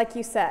 like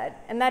you said,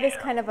 and that is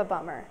kind of a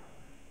bummer.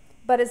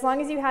 But as long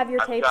as you have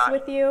your tapes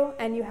with you,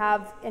 and you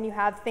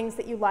have things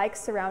that you like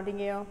surrounding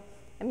you,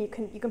 I mean,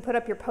 you can put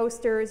up your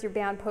posters, your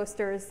band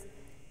posters.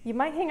 You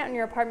might hang out in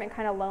your apartment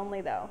kind of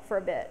lonely though for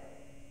a bit.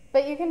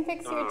 But you can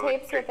fix your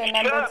tapes with a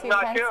number 2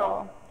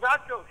 pencil.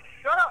 Nacho,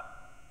 shut up.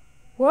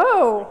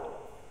 Whoa!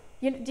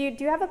 Do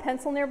you have a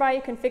pencil nearby?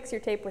 You can fix your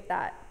tape with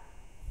that.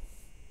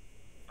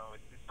 Oh,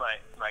 it's just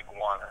my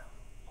guana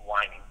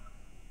whining.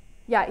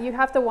 Yeah, you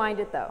have to wind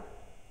it though.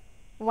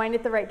 Wind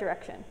it the right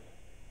direction,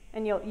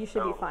 and you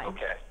should be fine.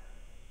 Okay.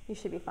 You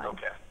should be fine.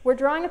 Okay. We're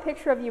drawing a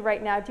picture of you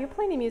right now. Do you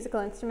play any musical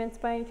instruments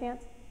by any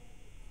chance?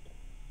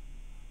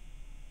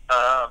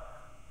 I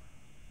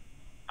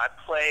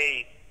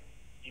play.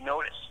 You know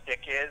what a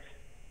stick is?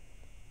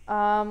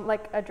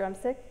 Like a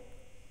drumstick?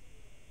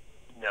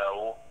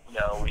 No.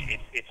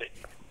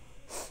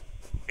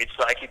 It's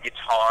like a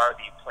guitar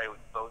that you play with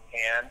both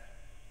hands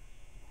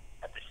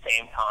at the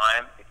same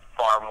time. It's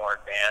far more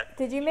advanced.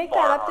 Did you make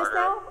far that up just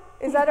now? harder.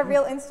 Is that a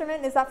real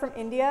instrument? Is that from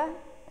India?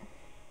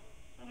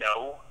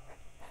 No.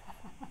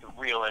 It's a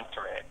real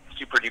instrument.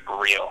 Super duper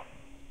real.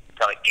 It's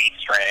got like 8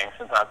 strings.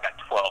 Sometimes I've got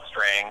 12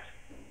 strings.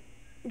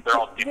 They're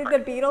all Did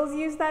different. the Beatles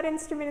use that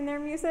instrument in their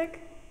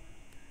music?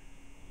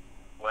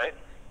 What?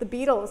 The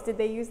Beatles, did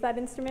they use that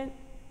instrument?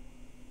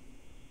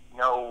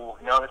 No,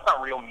 that's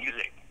not real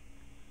music.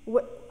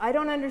 What, I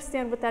don't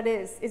understand what that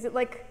is. Is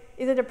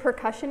it a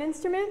percussion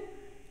instrument?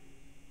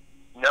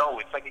 No,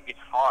 it's like a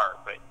guitar,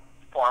 but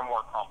far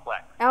more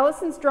complex.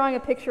 Allison's drawing a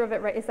picture of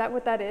it, right? Is that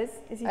what that is?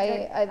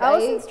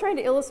 Allison's trying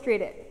to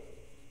illustrate it.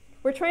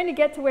 We're trying to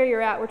get to where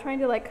you're at. We're trying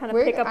to kind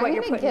of pick up what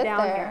you're putting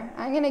down here.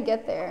 I'm going to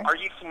get there. Are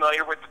you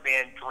familiar with the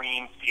band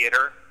Dream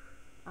Theater?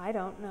 I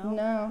don't know.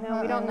 No,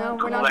 we don't know.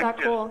 We're not that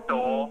Collective cool.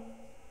 Soul?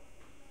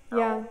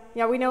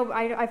 Yeah, we know.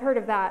 I've heard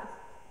of that.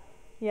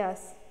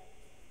 Yes.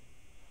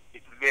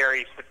 It's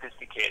very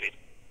sophisticated.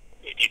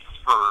 It's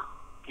for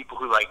people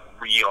who like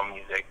real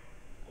music.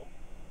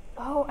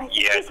 Oh, I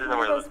think Yeah, he's one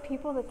of those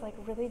people that's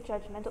really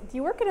judgmental. Do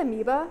you work at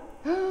Amoeba?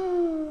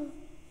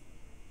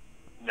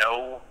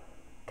 No.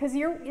 Because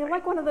you're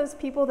like one of those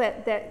people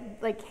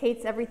that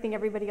hates everything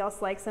everybody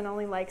else likes and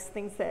only likes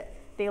things that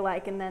they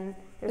like, and then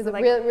there's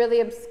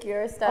really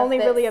obscure stuff. Only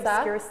that really sucks,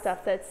 obscure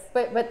stuff that's.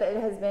 But that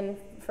has been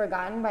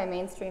forgotten by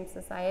mainstream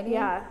society.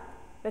 Yeah,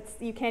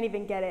 you can't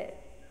even get it.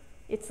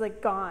 It's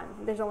gone.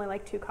 There's only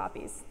 2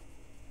 copies.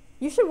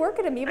 You should work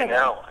at Amoeba. I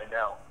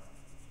know.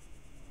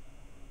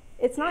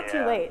 It's not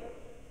too late.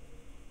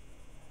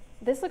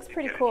 This looks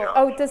pretty cool. job,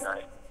 Oh, nice.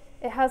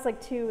 it has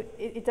 2.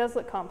 It does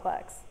look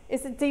complex.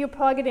 Do you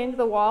plug it into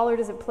the wall, or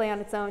does it play on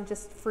its own,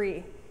 just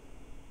free?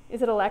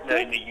 Is it No,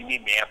 electric? you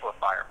need an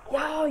amplifier for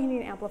it. Oh, you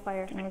need an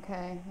amplifier.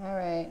 Okay, all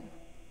right.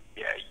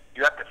 Yeah,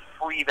 you have to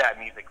free that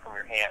music from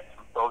your hands,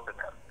 from both of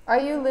them. Are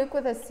you Luke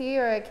with a C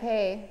or a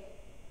K?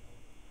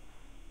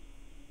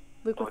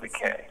 Luke With a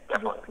K,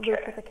 definitely with a Luke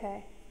K. with a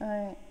K.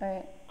 All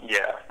right.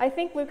 Yeah. I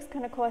think Luke's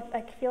kind of cool.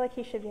 I feel like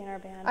he should be in our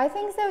band. I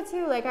think so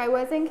too. Like I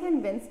wasn't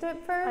convinced at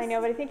first. I know,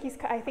 but I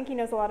think he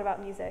knows a lot about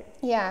music.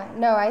 Yeah,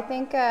 no, I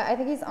think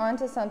he's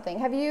onto something.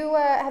 Have you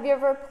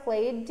ever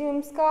played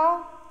doom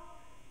ska?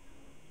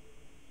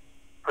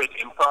 Played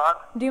improv?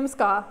 Doom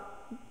ska.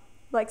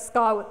 Like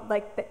ska with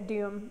like the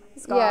doom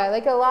ska. Yeah,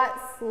 like a lot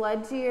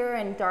sludgier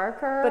and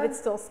darker. But it's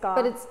still ska.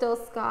 But it's still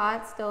ska.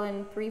 It's still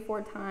in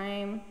 3/4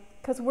 time.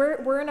 Because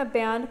we're in a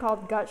band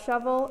called Gut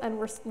Shovel, and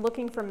we're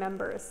looking for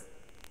members,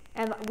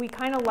 and we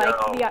kind of like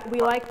we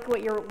like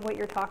what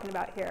you're talking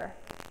about here,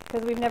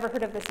 because we've never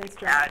heard of this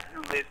instrument. Kat,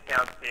 who lives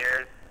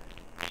downstairs,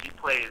 she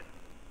plays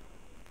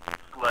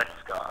sludge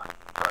ska.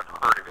 I've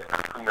heard of it.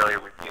 I'm familiar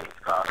with doom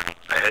ska.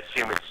 I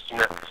assume it's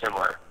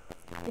similar.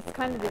 It's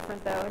kind of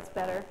different though. It's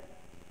better.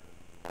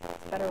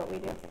 It's better what we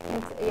do.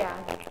 It's, yeah.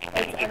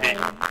 Is it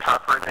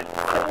tougher than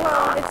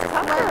Well, it's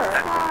tougher.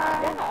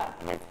 Yeah.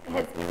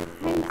 Has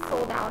kind of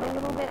sold out a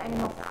little bit. I mean,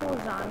 the whole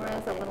genre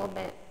is a little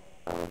bit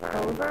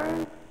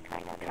over.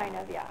 Kind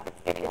of, yeah.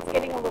 It's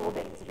getting a little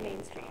bit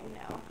mainstream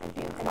now. And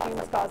doom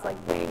ska is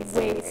like way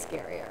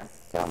scarier.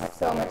 So much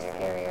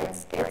scarier.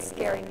 It's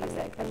scary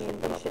music. I mean,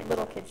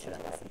 little kids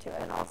shouldn't listen to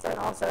it, and also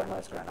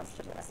most grown-ups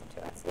shouldn't listen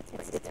to it.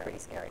 It's pretty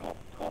scary.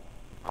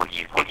 What do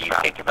you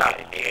think about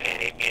it?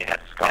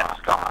 That's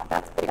ska.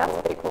 That's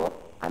pretty cool.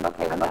 I'm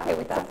okay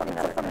with that. From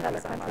another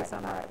country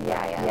somewhere.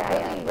 Yeah.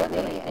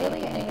 Really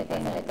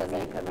anything that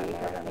doesn't come out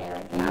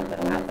here.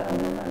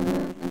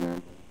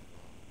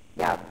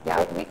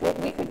 Yeah,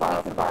 we could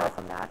borrow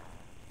from that.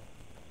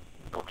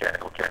 Okay.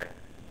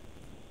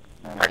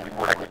 I can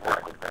work with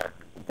that.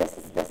 This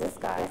is this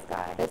guy.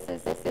 This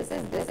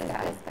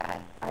guy.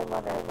 I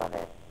love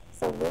it.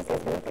 So Luke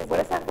is what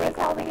is that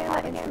called again?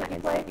 That instrument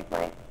you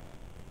play?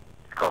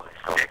 It's called a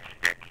stick.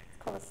 It's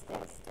called a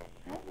stick.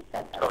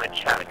 It's called a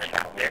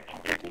chapstick.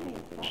 Did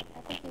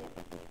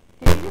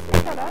you just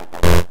make that up?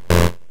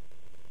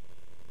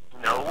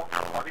 No,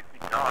 obviously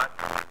not.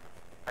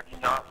 Have you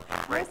not?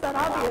 Where's that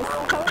obvious?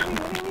 How would we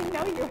literally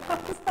know you? How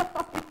is that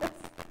obvious?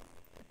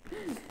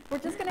 We're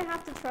just going to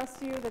have to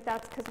trust you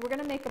that's because we're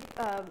going to make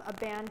a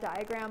band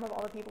diagram of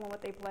all the people and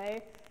what they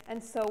play.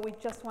 And so we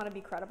just want to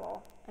be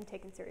credible and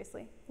taken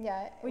seriously.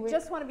 Yeah. We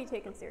just want to be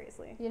taken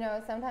seriously. You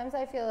know, sometimes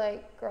I feel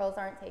like girls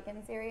aren't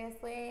taken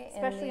seriously.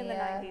 Especially in the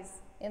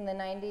 90s. In the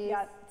 90s.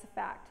 Yeah, it's a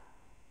fact.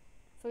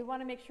 So we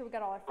want to make sure we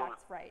got all our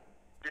facts right.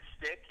 This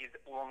stick is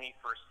only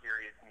for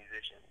serious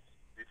musicians.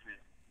 This is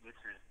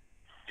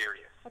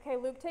serious. Okay,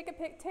 Luke,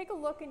 take a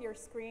look in your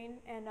screen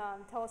and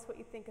tell us what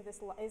you think of this.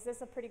 Is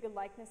this a pretty good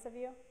likeness of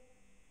you?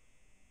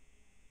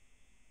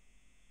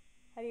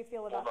 How do you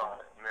feel about Hold on,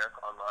 that? America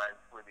Online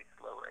is really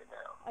slow right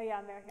now. Oh yeah,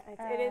 American.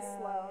 It is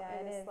slow. Yeah,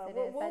 it is slow. It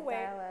is. We'll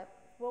wait. Dial-up.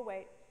 We'll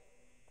wait.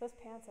 Those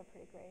pants are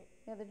pretty great.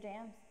 Yeah, the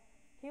jams.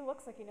 He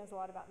looks like he knows a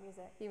lot about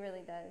music. He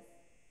really does.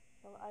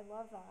 Well, I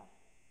love that.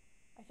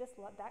 I just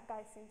love that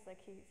guy. Seems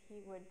like he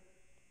would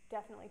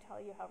definitely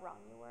tell you how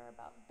wrong you were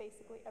about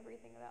basically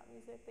everything about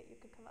music that you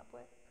could come up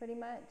with. Pretty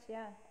much,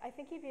 yeah. I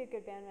think he'd be a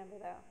good band member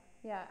though.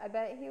 Yeah, I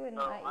bet he wouldn't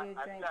let you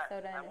drink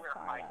soda in I his wear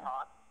car high though.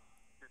 tops.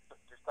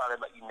 Just thought I'd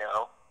let you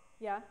know.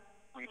 Yeah.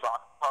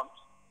 Reebok pumps.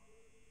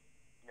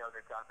 You know,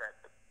 they've got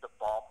the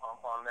ball pump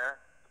on there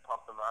to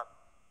pump them up.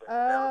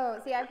 Oh,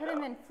 see, I put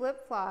him in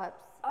flip-flops.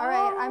 All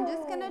right, I'm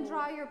just going to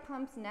draw your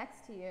pumps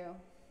next to you.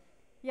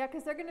 Yeah,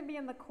 because they're going to be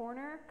in the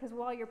corner, because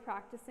while you're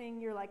practicing,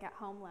 you're like at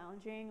home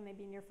lounging, and they'd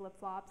be in your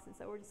flip-flops, and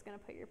so we're just going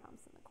to put your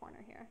pumps in the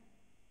corner here.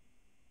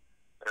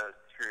 That's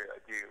true. I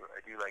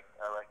do like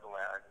the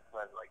lounge. It's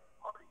like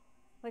party.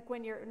 Like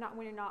when you're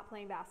not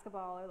playing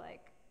basketball, or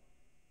like,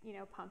 you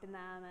know, pumping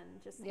them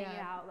and just hanging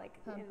out, like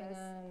pumping them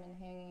and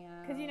hanging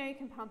out. Because you know you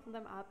can pump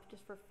them up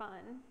just for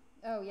fun.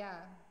 Oh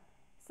yeah.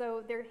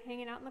 So they're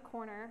hanging out in the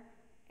corner,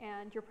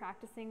 and you're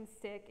practicing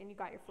stick, and you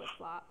got your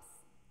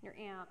flip-flops, your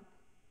amp.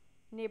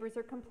 Neighbors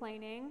are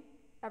complaining.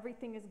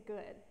 Everything is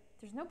good.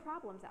 There's no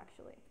problems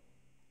actually.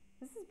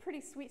 This is a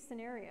pretty sweet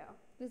scenario.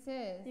 This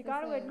is. You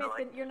got to admit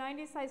that your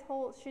 90s size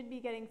hole should be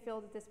getting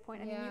filled at this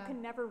point. I mean, you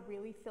can never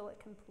really fill it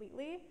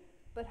completely,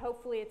 but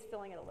hopefully it's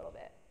filling it a little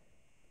bit.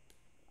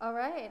 All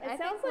right. It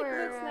sounds like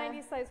Luke's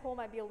 90s size hole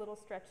might be a little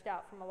stretched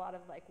out from a lot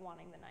of like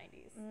wanting the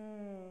 90s.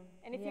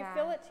 And if you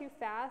fill it too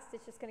fast,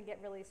 it's just going to get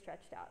really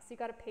stretched out. So you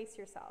got to pace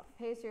yourself.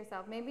 Pace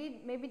yourself.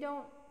 Maybe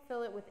don't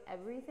fill it with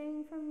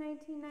everything from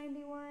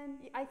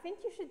 1991. I think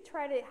you should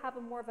try to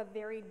have more of a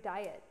varied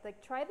diet.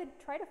 Like try to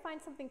find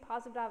something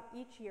positive out of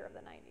each year of the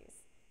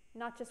 90s,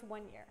 not just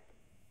one year.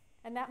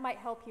 And that might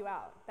help you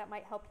out. That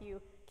might help you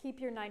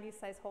keep your 90s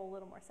size hole a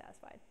little more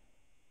satisfied.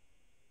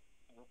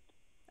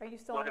 Are you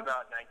still? What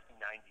about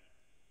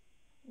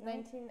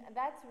 1990?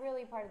 That's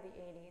really part of the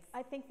 80s.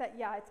 I think that,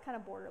 yeah, it's kind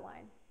of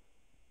borderline.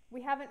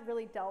 We haven't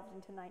really delved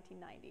into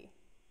 1990,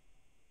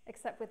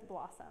 except with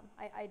Blossom.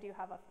 I do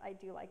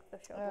like the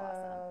show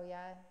Blossom. Oh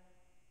yeah.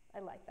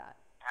 I like that.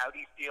 How do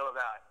you feel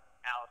about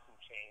Alice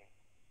in Chains?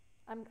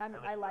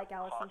 I like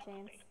Alice in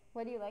Chains.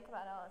 What do you like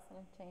about Alice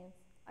in Chains?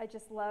 I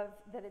just love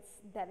that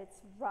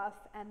it's rough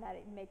and that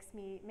it makes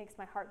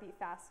my heart beat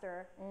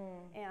faster,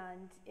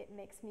 and it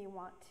makes me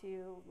want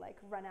to like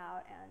run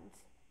out and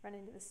run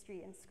into the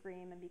street and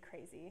scream and be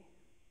crazy.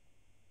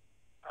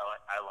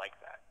 I like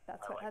that.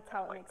 That's I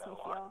how it like makes that me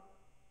a lot. feel.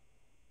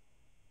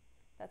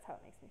 That's how it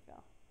makes me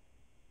feel.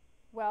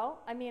 Well,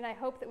 I mean, I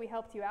hope that we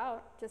helped you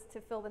out just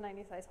to fill the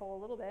 90 size hole a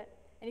little bit.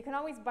 And you can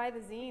always buy the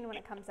zine when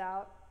it comes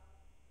out.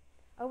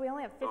 Oh, we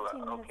only have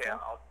 15 minutes Okay,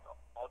 left.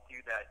 I'll do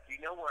that. Do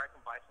you know where I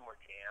can buy some more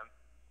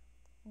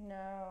jam?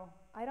 No,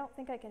 I don't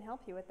think I can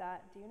help you with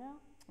that. Do you know?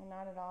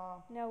 not at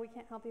all. No, we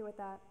can't help you with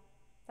that.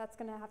 That's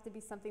going to have to be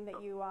something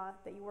that you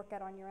work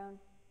at on your own.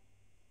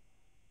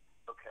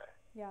 Okay.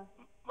 Yeah.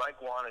 My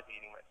iguana's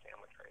eating my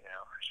sandwich right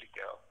now. I should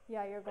go.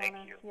 Yeah, you're going to.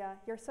 Thank you. Yeah,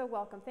 you're so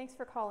welcome. Thanks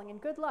for calling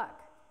and good luck.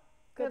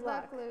 Good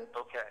luck, Luke.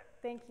 Okay.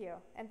 Thank you.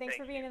 And thanks for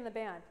Thank being you. in the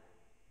band.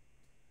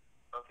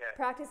 Okay.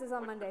 Practice is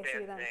on What's Monday. the See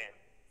you band's then. name?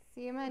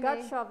 See you Monday.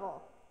 Gut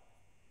shovel.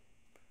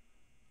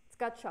 It's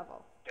gut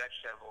shovel. Gut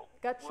shovel.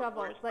 Gut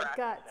shovel, Where's like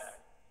practice guts. at?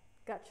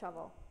 Gut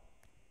shovel.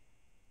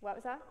 What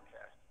was that?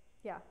 Okay.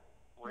 Yeah.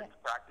 Where's Yeah.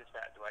 the practice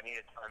at? Do I need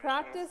a time machine?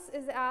 Practice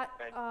is at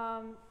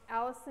Okay.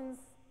 Allison's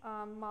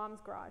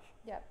mom's garage.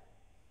 Yep.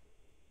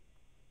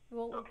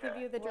 Okay. give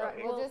you the We'll,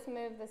 direct. we'll just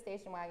move the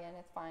station wagon.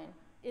 It's fine.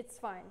 It's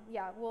fine.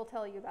 Yeah, we'll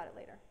tell you about it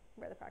later.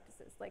 Where the practice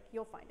is, like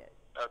you'll find it.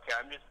 Okay,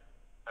 I'm just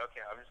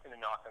gonna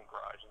knock on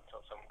garage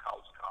until someone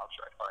calls the cops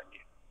or I find you.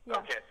 Yeah.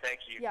 Okay, thank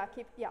you. Yeah.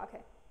 Yeah.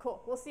 Okay.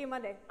 Cool. We'll see you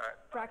Monday. All right,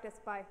 bye. Practice.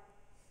 Bye.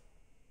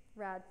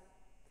 Rad.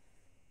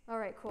 All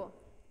right. Cool.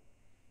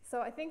 So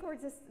I think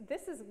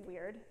this is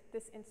weird.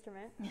 This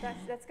instrument.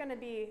 That's gonna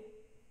be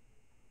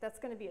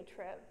a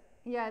trip.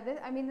 Yeah,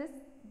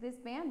 this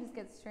band just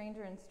gets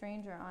stranger and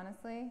stranger,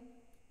 honestly.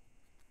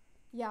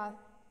 Yeah.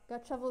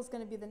 Gut shovel is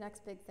going to be the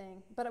next big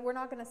thing, but we're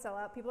not going to sell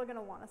out. People are going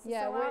to want us to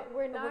Yeah, sell out.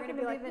 we're but not going to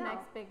gonna be like, the no.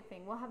 next big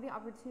thing. We'll have the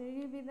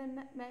opportunity to be the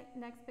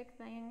next big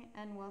thing,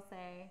 and we'll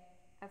say,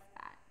 F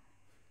that.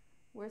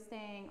 We're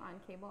staying on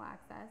cable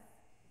access.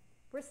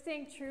 We're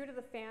staying true to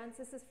the fans.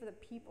 This is for the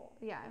people.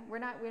 Yeah, we're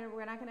not going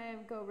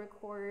to go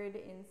record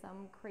in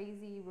some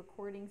crazy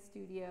recording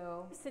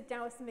studio. Sit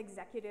down with some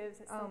executives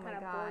at some Oh my kind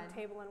of God. board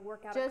table and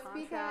work out Just a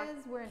contract. because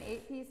we're an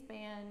 8-piece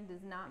band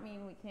does not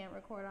mean we can't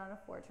record on a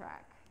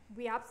 4-track.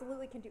 We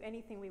absolutely can do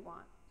anything we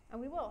want, and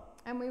we will.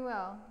 And we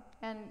will.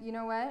 And you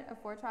know what? A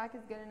 4-track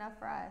is good enough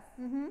for us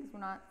because we're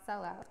not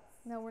sellouts.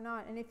 No, we're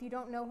not. And if you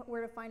don't know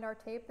where to find our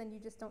tape, then you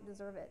just don't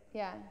deserve it.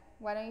 Yeah.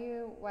 Why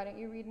don't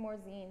you read more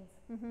zines?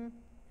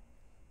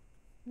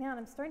 Man,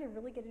 I'm starting to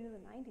really get into the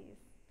 90s.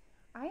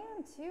 I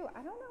am too.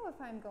 I don't know if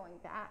I'm going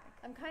back.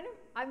 I'm kind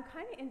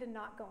of into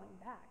not going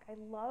back. I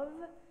love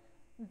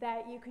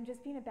that you can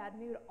just be in a bad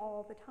mood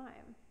all the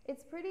time,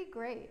 It's pretty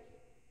great.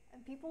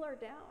 and people are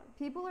down.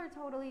 People are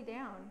totally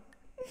down.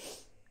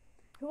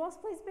 Who else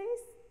plays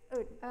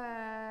bass?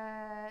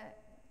 Oh,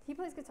 he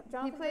plays guitar.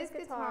 Jonathan He plays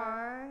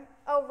guitar.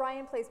 Oh,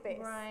 Ryan plays bass.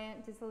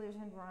 Ryan,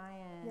 disillusioned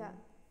Ryan. Yeah.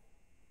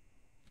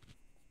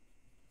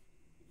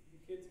 You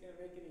kids gonna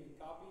make any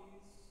copies?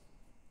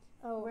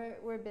 Oh,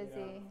 We're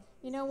busy.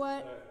 you know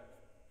what?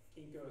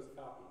 Kinko's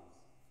copies.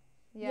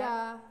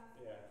 Yeah.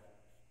 Yeah,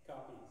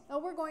 copies. Oh,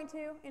 we're going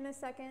to in a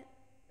second.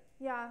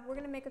 Yeah, we're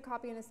gonna make a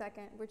copy in a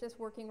second. We're just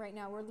working right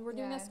now. We're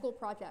doing Yeah. a school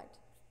project.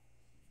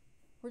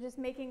 We're just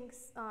making.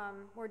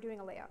 We're doing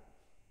a layout.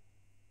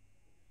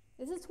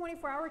 This is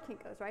 24-hour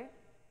Kinko's, right?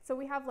 So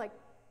we have like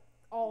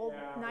all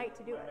Yeah, night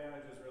to do my it.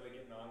 manager's really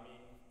getting on me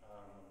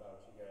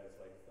about you guys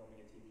like filming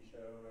a TV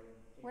show. And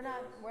We're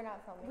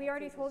not filming. We a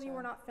already TV told you show.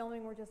 we're not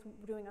filming. We're just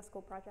doing a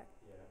school project.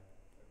 Yeah.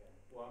 Okay.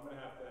 Well, I'm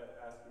gonna have to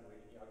ask you.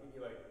 I'll give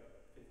you like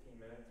 15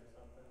 minutes or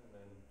something, and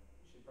then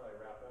you should probably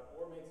wrap up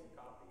or make some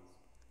copies.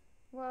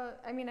 Well,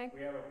 I mean,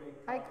 We have a big.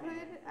 I copy.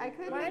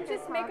 could Why make don't you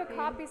just make a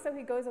copy so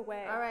he goes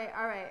away? All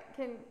right.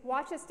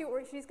 Watch us do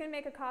it. She's gonna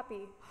make a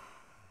copy.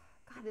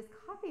 God, this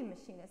copy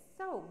machine is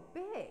so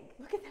big.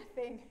 Look at that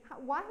thing.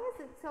 Why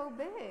is it so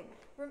big?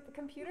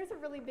 Computers are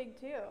really big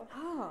too.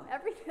 Oh,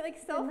 Everything, like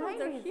cell the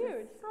phones are 90s huge.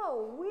 is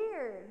so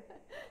weird.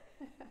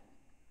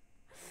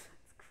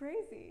 It's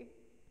crazy.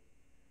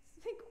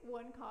 Just make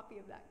one copy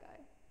of that guy.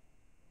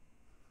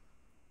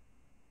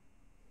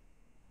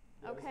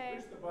 Okay.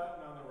 Push the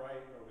button on the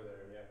right over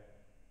there. Yeah.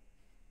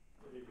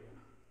 There you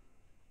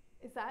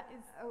go.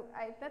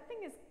 That thing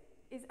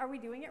is, are we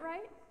doing it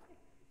right?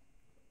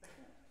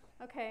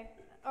 Okay.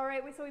 All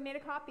right, so we made a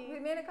copy. We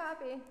made a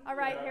copy. All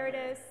right, Yeah, here it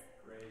okay. is.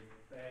 Great.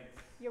 Thanks.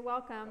 You're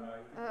welcome. You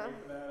can pay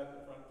for that at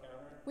the front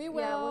counter. We will.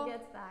 Yeah, we'll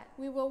get to that.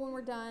 We will when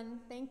we're done.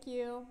 Thank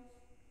you.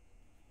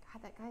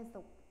 God, that guy's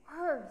the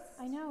worst.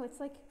 I know, it's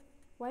like,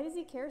 why does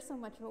he care so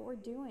much what we're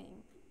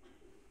doing?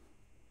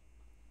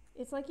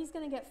 It's like he's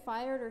going to get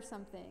fired or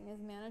something. His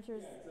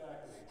manager's... Yeah,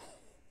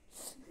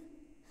 exactly.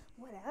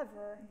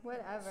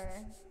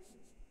 Whatever.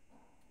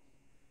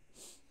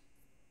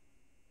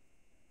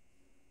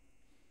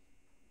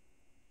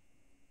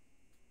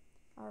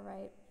 All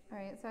right. All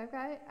right, so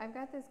I've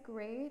got this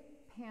great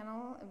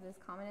panel of this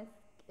comment.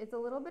 It's a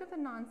little bit of a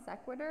non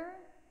sequitur.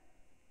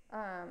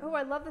 Oh,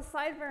 I love the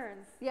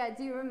sideburns. Yeah,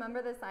 do you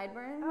remember the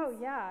sideburns? Oh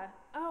yeah.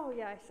 Oh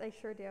yeah, I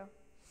sure do.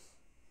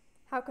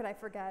 How could I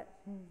forget?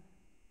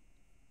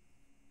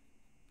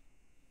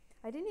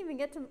 I didn't even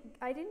get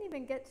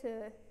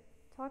to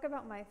talk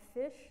about my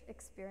fish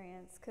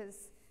experience,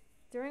 because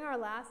during our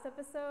last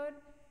episode,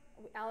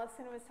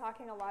 Allison was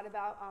talking a lot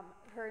about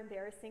her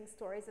embarrassing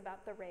stories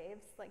about the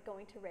raves, like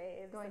going to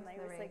raves,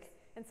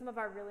 and some of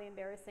our really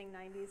embarrassing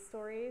 90s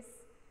stories.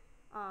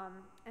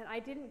 And I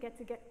didn't get,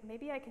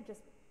 maybe I can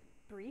just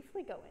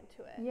briefly go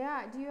into it.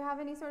 Yeah, do you have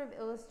any sort of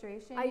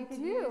illustration I you could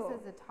do. use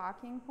as a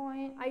talking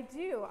point? I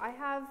do. I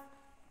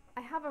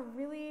have a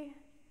really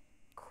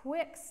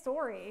quick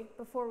story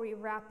before we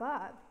wrap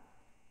up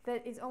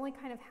that is only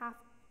kind of half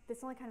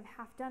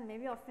done.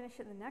 Maybe I'll finish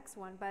it in the next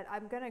one, but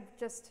I'm gonna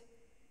just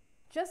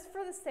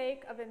for the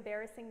sake of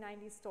embarrassing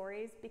 90s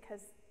stories,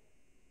 because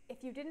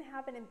if you didn't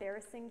have an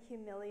embarrassing,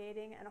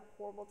 humiliating, and a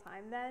horrible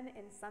time then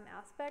in some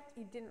aspect,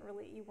 you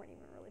weren't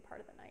even really part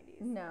of the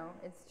 90s. No,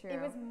 it's true.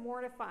 It was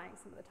mortifying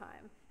some of the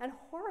time, and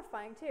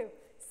horrifying too.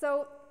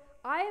 So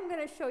I am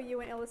going to show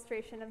you an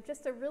illustration of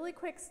just a really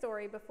quick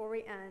story before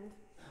we end,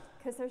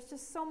 because there's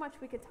just so much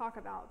we could talk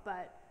about,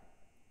 but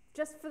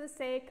just for the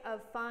sake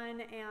of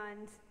fun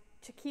and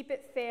to keep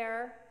it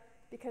fair,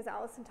 because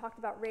Allison talked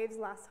about raves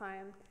last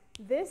time,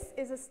 this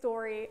is a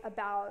story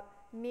about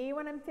me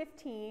when I'm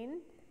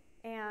 15.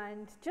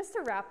 And just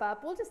to wrap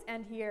up, we'll just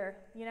end here.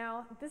 You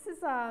know, this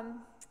is a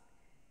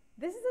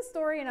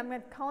story, and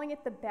I'm calling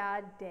it The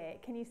Bad Day.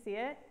 Can you see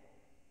it?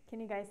 Can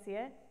you guys see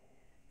it?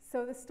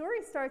 So the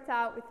story starts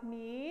out with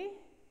me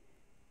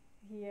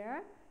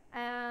here,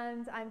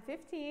 and I'm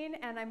 15,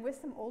 and I'm with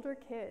some older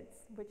kids,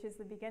 which is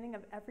the beginning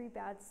of every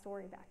bad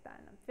story back then.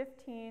 I'm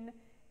 15,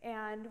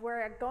 and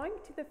we're going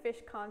to the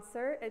Fish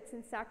concert. It's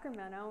in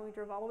Sacramento. We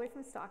drove all the way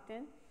from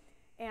Stockton,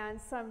 and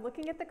so I'm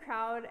looking at the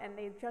crowd, and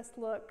they just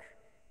look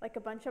like a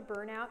bunch of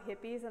burnout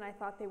hippies, and I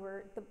thought they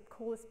were the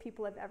coolest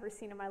people I've ever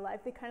seen in my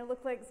life. They kind of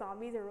look like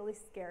zombies. They're really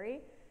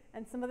scary,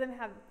 and some of them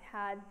have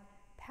had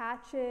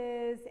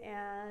patches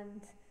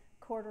and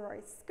corduroy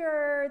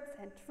skirts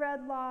and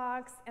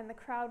dreadlocks, and the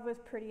crowd was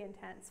pretty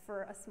intense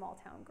for a small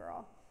town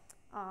girl.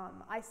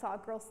 I saw a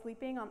girl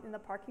sleeping in the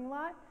parking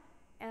lot,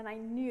 and I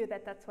knew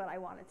that that's what I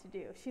wanted to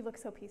do. She looked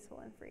so peaceful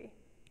and free,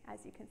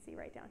 as you can see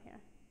right down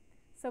here.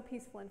 So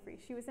peaceful and free.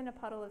 She was in a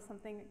puddle of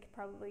something,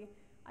 probably,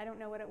 I don't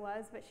know what it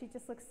was, but she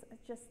just looks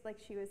just like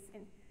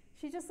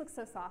she just looks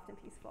so soft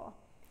and peaceful,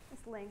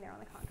 just laying there on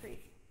the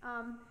concrete.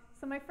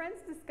 So my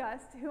friends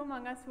discussed who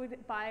among us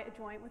would buy a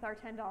joint with our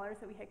 $10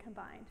 that we had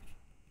combined.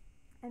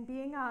 And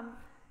being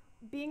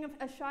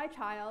a shy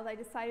child, they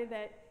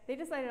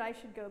decided I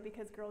should go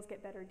because girls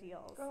get better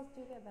deals. Girls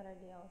do get better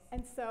deals.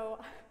 And so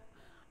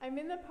I'm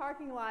in the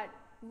parking lot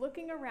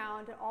looking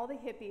around at all the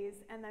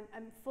hippies, and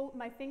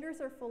my fingers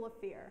are full of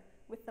fear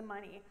with the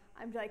money.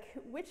 I'm like,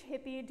 which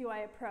hippie do I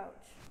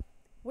approach?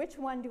 Which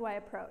one do I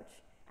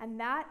approach? And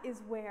that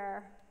is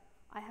where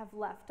I have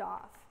left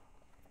off.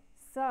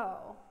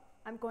 So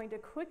I'm going to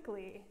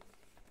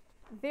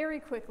very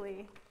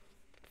quickly,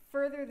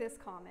 further this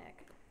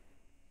comic.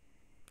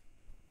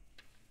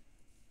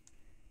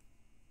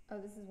 Oh,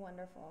 this is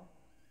wonderful.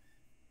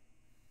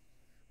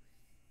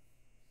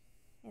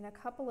 In a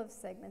couple of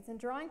segments. And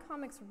drawing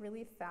comics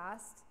really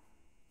fast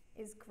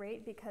is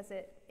great because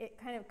it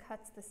kind of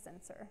cuts the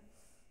censor.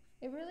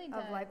 It really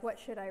does. Of like, what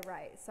should I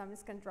write? So I'm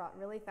just going to draw it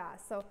really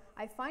fast. So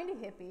I find a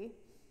hippie,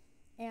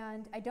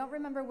 and I don't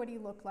remember what he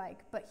looked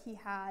like, but he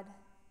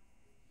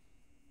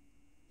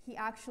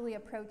actually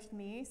approached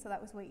me, so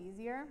that was way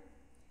easier.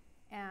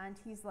 And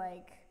he's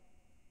like,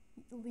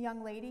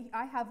 young lady,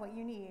 I have what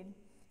you need.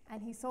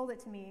 And he sold it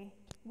to me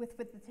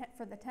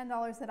for the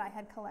 $10 that I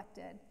had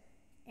collected.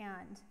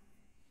 And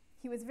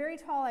he was very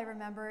tall, I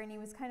remember, and he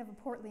was kind of a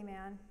portly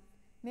man.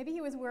 Maybe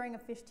he was wearing a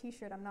fish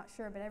t-shirt, I'm not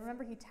sure, but I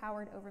remember he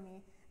towered over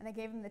me, and I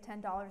gave him the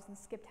 $10 and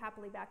skipped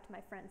happily back to my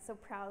friends, so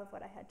proud of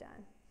what I had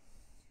done.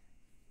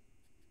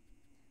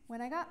 When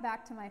I got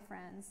back to my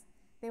friends,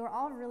 they were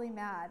all really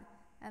mad,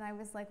 and I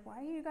was like, why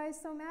are you guys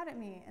so mad at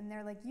me? And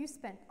they're like, you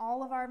spent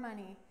all of our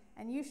money,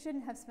 and you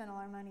shouldn't have spent all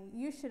our money.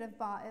 You should have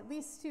bought at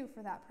least 2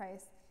 for that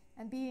price.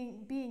 And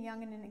being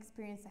young and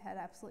inexperienced, I had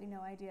absolutely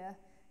no idea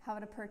how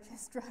to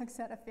purchase drugs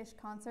at a Fish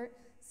concert,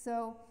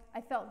 so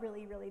I felt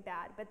really, really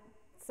bad. But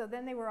so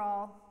then they were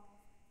all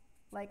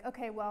like,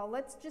 okay, well,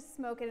 let's just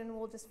smoke it and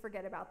we'll just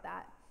forget about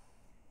that.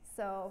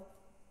 So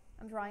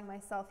I'm drawing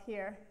myself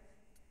here.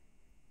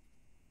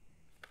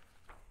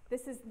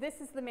 This is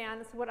the man.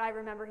 This is what I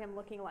remember him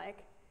looking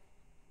like.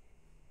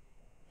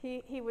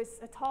 He was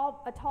a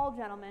tall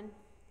gentleman,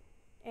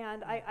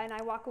 and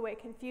I walk away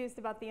confused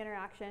about the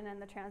interaction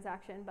and the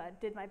transaction, but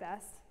did my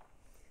best.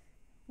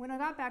 When I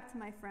got back to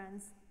my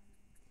friends,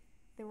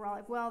 they were all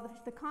like, well,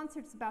 the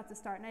concert's about to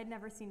start, and I'd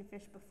never seen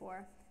Fish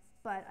before,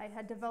 but I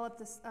had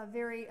developed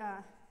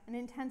an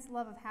intense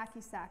love of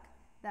hacky sack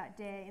that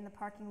day in the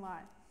parking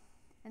lot.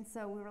 And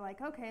so we were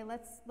like, okay,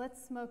 let's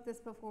smoke this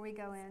before we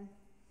go in.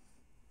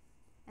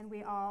 And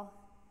we all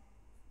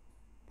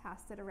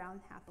passed it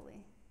around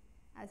happily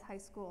as high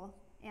school.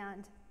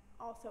 And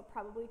also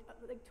probably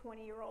like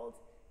 20-year-old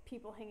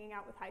people hanging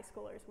out with high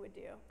schoolers would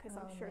do, because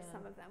I'm sure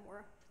some of them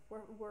were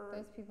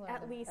Those people are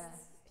at the least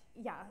best.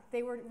 Yeah,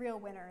 they were real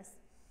winners.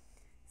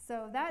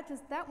 So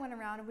that went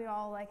around, and we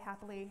all like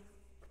happily,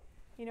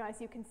 you know,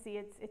 as you can see,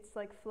 it's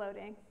like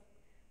floating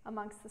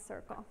amongst the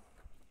circle.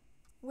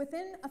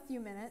 Within a few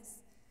minutes,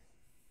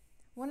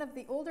 one of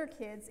the older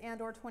kids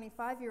and or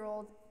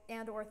 25-year-old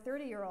and or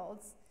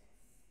 30-year-olds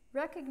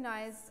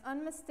recognized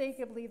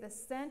unmistakably the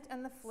scent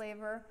and the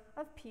flavor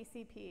of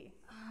PCP.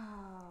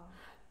 Oh,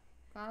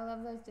 gotta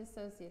love those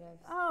dissociatives.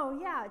 Oh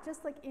yeah,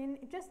 just like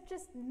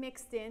just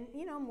mixed in,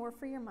 you know, more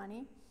for your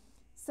money.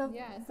 So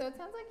yeah, so it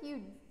sounds like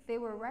they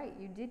were right.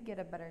 You did get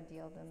a better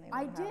deal than they would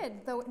I have.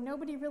 did, though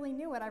nobody really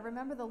knew it. I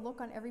remember the look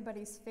on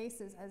everybody's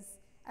faces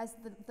as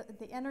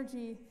the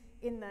energy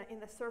in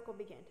the circle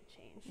began to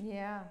change.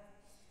 Yeah.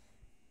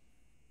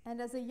 And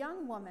as a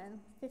young woman,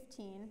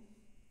 15,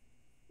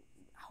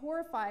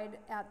 horrified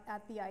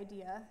at the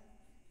idea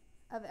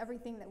of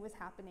everything that was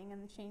happening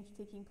and the change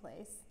taking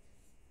place,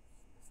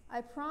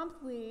 I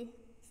promptly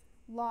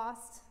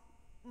lost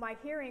my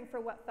hearing for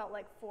what felt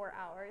like 4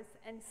 hours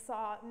and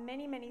saw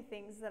many, many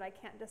things that I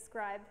can't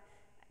describe.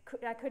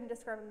 I couldn't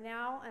describe them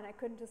now, and I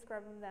couldn't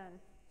describe them then.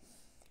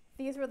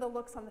 These were the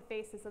looks on the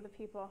faces of the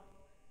people,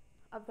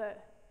 of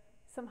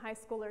some high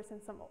schoolers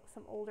and some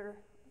older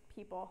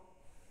people.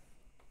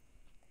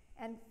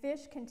 And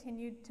fish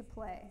continued to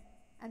play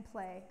and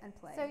play and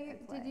play. So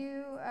and play.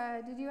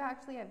 did you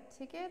actually have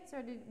tickets,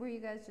 or were you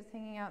guys just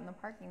hanging out in the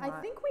parking lot?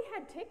 I think we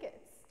had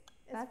tickets,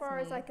 as That's far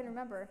as I neat. can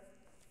remember.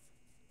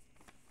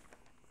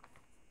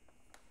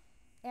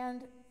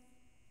 And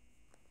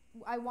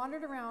I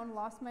wandered around,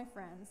 lost my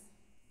friends.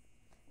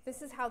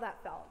 This is how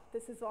that felt.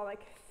 This is all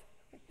like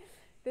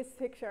this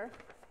picture.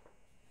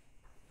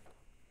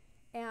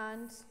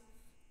 And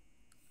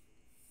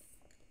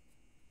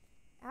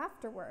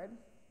afterward,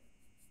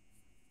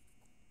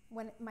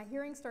 when my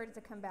hearing started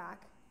to come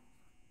back,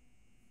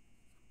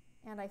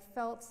 and I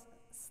felt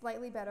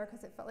slightly better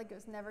because it felt like it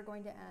was never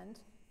going to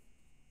end,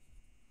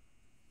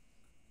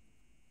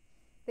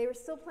 they were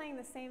still playing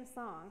the same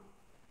song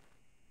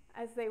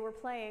as they were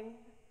playing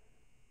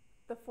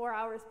the 4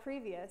 hours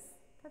previous.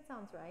 That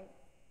sounds right.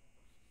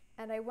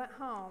 And I went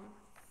home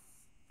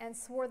and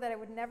swore that I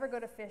would never go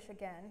to fish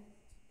again,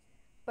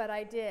 but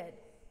I did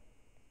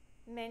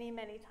many,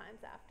 many times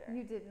after.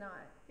 You did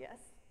not. Yes,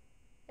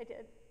 I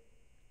did.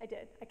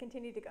 I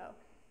continued to go.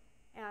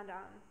 And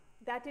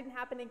that didn't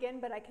happen again,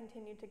 but I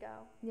continued to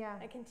go. Yeah.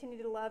 I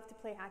continued to love to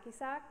play hacky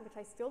sack, which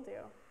I still do.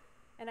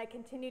 And I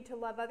continued to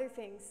love other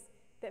things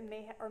that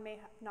may or may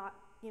have not,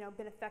 you know,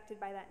 been affected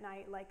by that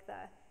night, like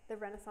the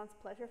Renaissance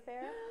Pleasure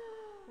Fair,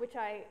 which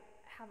I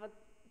have an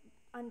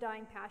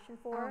undying passion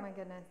for. Oh my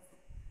goodness.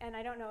 And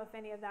I don't know if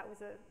any of that was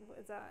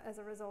as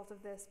a result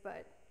of this,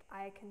 but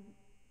I can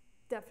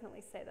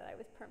definitely say that I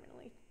was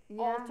permanently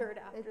altered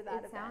after that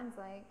event. It sounds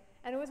like.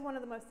 And it was one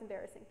of the most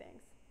embarrassing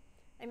things.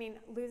 I mean,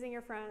 losing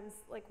your friends,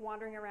 like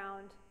wandering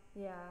around,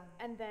 Yeah.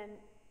 and then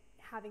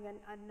having an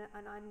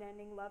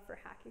unending love for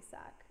hacky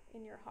sack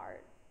in your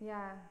heart.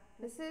 Yeah.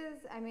 This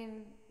is, I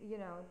mean, you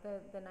know,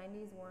 the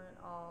 90s weren't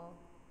all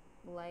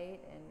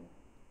light and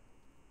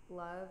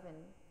love and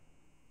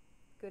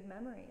good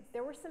memories.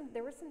 There was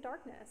some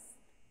darkness,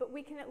 but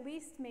we can at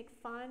least make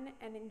fun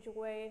and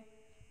enjoy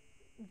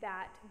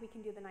that we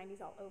can do the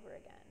 90s all over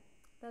again.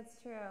 That's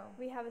true.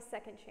 We have a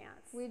second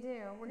chance. We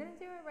do. We're going to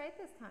do it right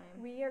this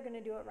time. We are going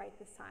to do it right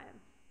this time.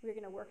 We're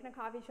going to work in a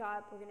coffee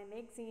shop. We're going to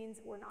make zines.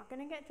 We're not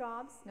going to get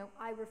jobs. Nope.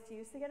 I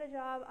refuse to get a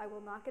job. I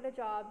will not get a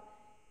job.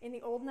 In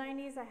the old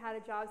 90s, I had a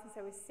job since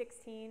I was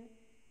 16,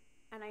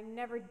 and I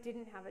never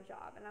didn't have a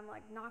job. And I'm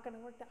like, not going to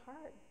work that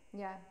hard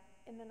Yeah.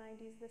 in the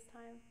 90s this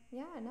time.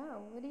 Yeah,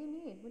 no. What do you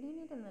need? What do you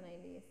need in the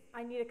 90s?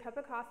 I need a cup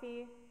of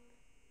coffee,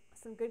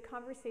 some good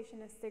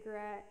conversation, a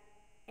cigarette,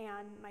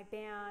 and my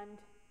band,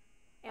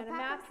 and a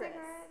pack of mattress.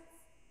 cigarettes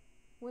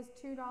was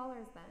 $2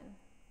 then.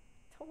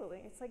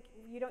 Totally. It's like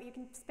you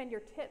can spend your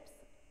tips,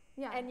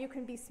 Yeah. and you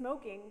can be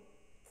smoking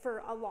for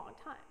a long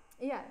time.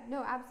 Yeah,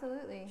 no,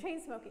 absolutely. Chain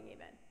smoking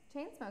even.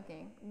 Chain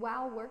smoking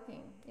while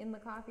working in the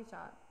coffee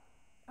shop.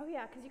 Oh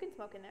yeah, because you can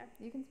smoke in there,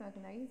 You can smoke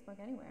in there. You can smoke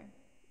anywhere.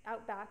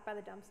 out back by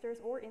the dumpsters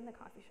or in the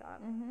coffee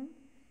shop. Mm-hmm.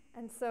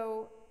 And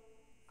so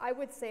I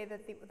would say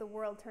that the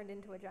world turned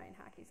into a giant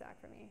hacky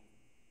sack for me.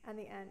 And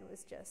the end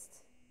was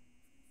just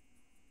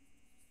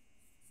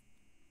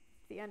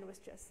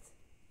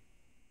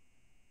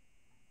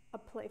a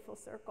playful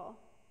circle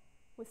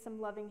with some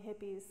loving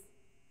hippies,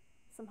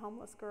 some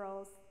homeless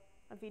girls,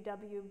 a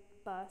VW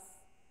bus,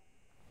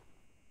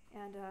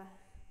 and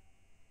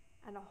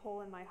a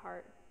hole in my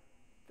heart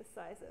the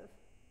size of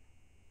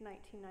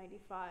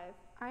 1995.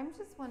 I'm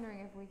just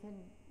wondering if we can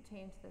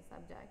change the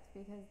subject,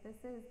 because this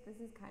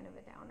is kind of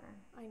a downer.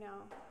 I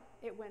know,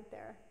 it went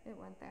there. It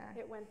went there.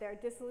 It went there.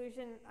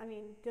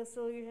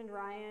 Disillusioned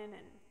Ryan,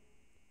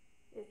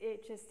 and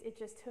it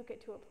just took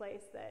it to a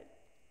place that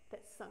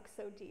sunk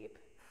so deep.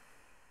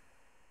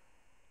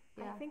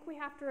 Yeah. I think we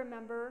have to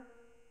remember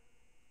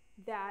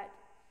that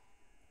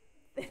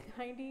the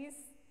 90s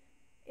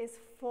is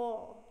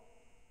full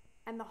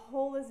and the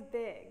hole is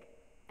big,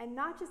 and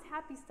not just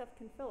happy stuff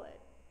can fill it.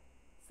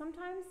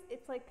 Sometimes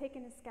it's like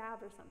picking a scab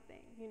or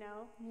something, you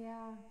know?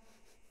 Yeah.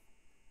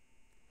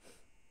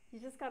 You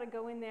just got to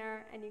go in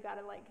there and you got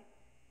to like,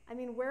 I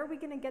mean, where are we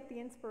going to get the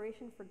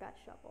inspiration for Gut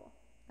Shovel?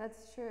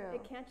 That's true.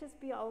 It can't just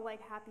be all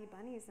like happy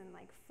bunnies and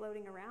like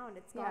floating around.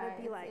 It's got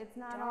to be like it's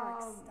not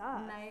dark all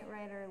stuff. Knight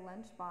Rider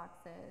lunch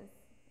boxes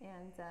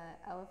and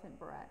elephant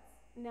barrettes.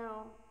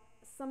 No,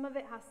 some of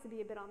it has to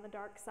be a bit on the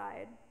dark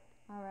side.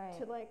 All right.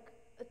 To like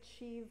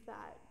achieve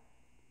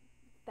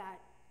that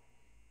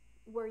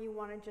where you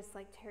want to just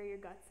like tear your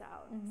guts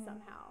out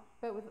somehow.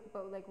 But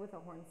with a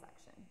horn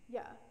section.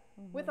 Yeah,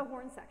 with a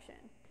horn section.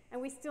 And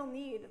we still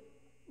need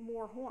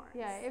more horns.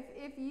 Yeah,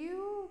 if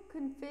you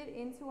can fit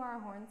into our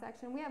horn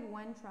section, we have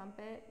one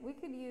trumpet. We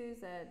could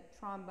use a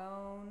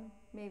trombone,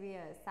 maybe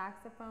a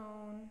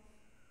saxophone.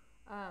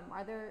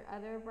 Are there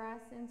other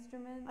brass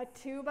instruments? A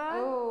tuba.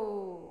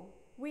 Oh.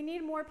 We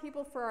need more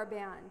people for our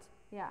band.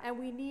 Yeah. And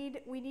we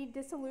need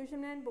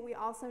disillusionment, but we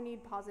also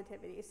need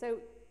positivity. So,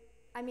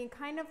 I mean,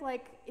 kind of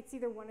like it's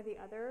either one or the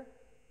other.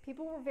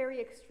 People were very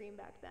extreme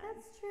back then.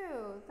 That's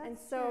true. And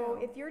so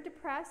if you're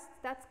depressed,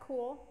 that's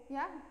cool.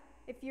 Yeah.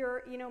 If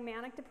you're,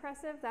 manic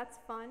depressive, that's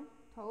fun.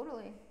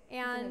 Totally.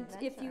 And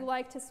if you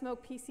like to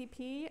smoke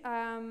PCP,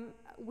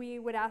 we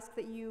would ask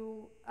that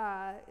you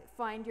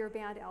find your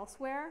band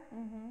elsewhere,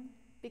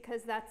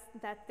 because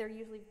they're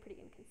usually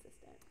pretty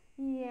inconsistent.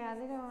 Yeah,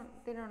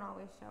 they don't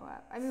always show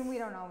up. I mean, we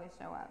don't always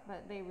show up,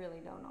 but they really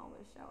don't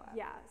always show up.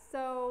 Yeah.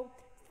 So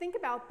think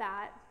about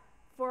that.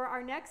 For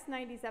our next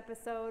 90s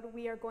episode,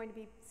 we are going to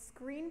be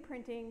screen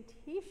printing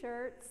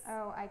T-shirts.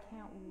 Oh, I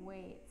can't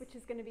wait. Which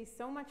is going to be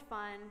so much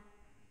fun.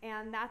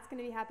 And that's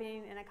going to be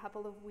happening in a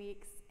couple of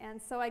weeks.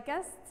 And so I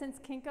guess since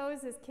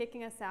Kinko's is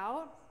kicking us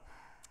out,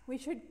 we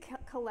should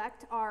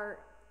collect our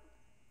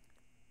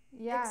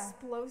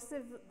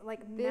explosive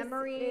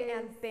memory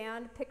and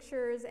band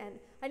pictures. And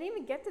I didn't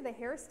even get to the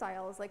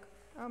hairstyles. Like,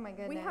 oh my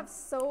goodness. We have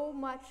so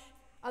much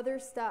other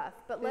stuff,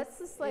 but let's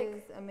just like...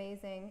 This is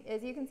amazing.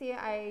 As you can see,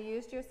 I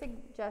used your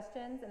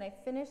suggestions and I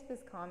finished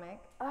this comic.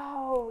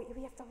 Oh,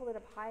 we have to hold it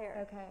up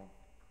higher. Okay.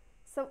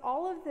 So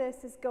all of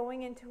this is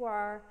going into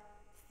our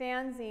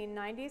fanzine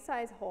 90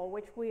 size hole,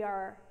 which we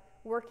are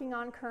working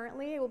on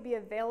currently. It will be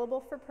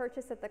available for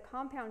purchase at the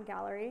Compound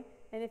Gallery,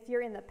 and if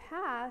you're in the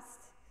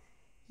past,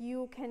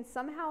 you can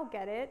somehow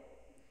get it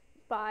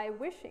by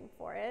wishing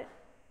for it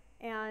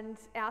and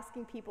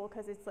asking people,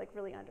 because it's like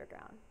really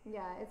underground.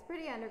 Yeah, it's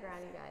pretty underground,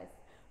 you guys.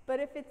 But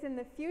if it's in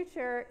the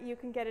future, you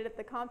can get it at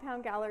the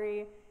Compound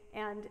Gallery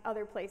and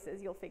other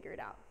places. You'll figure it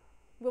out.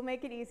 We'll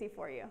make it easy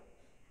for you.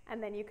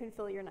 And then you can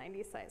fill your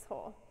 90 size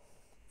hole.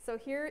 So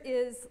here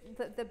is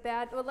the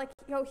bad,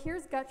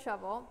 here's Gut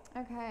Shovel.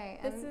 Okay.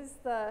 This is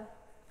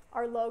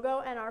our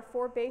logo and our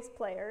 4 bass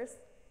players.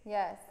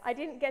 Yes. I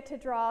didn't get to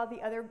draw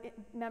the other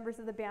members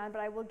of the band,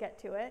 but I will get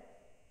to it.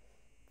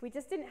 We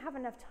just didn't have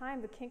enough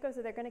time. The Kinko's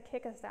they're going to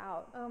kick us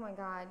out. Oh my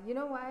God. You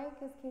know why?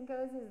 Because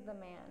Kinko's is the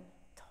man.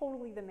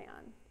 Totally the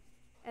man.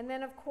 And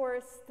then, of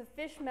course, the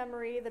fish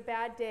memory, the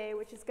bad day,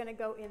 which is going to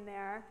go in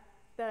there.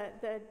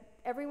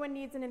 Everyone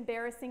needs an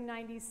embarrassing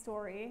 90s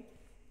story.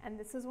 And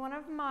this is one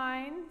of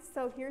mine.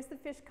 So here's the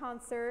fish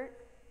concert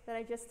that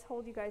I just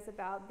told you guys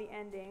about, the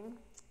ending.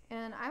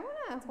 And I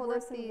want to hold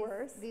up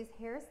these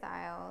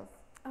hairstyles.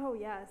 Oh,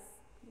 yes.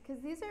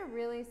 Because these are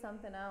really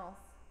something else.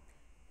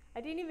 I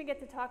didn't even get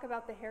to talk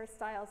about the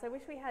hairstyles. I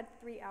wish we had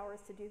 3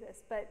 hours to do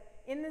this, but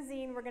in the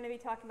zine, we're going to be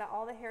talking about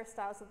all the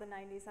hairstyles of the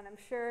 90s, and I'm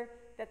sure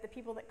that the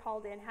people that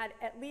called in had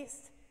at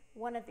least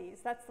one of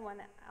these. That's the one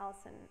that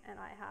Allison and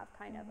I have,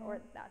 kind of,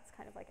 or that's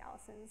kind of like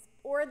Allison's.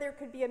 Or there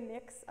could be a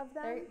mix of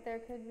them. There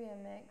could be a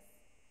mix.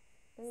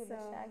 Ooh, the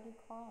shaggy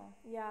claw.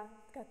 Yeah,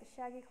 it's got the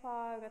shaggy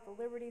claw, got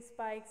the Liberty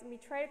spikes, and we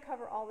try to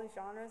cover all the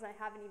genres. I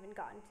haven't even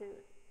gotten to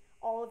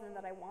all of them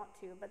that I want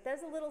to, but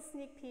there's a little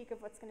sneak peek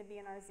of what's going to be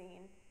in our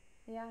zine.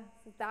 Yeah,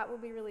 so that will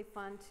be really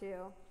fun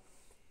too.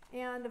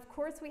 And of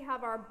course we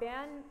have our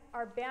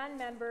band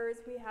members.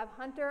 We have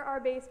Hunter, our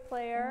bass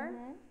player,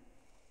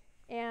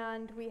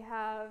 and we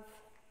have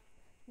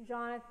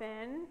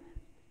Jonathan.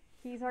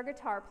 He's our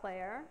guitar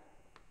player.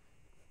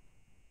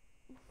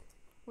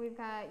 We've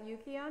got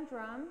Yuki on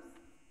drums.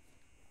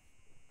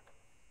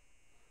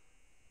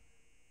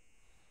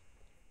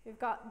 We've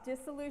got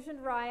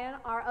Disillusioned Ryan,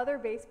 our other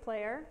bass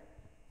player.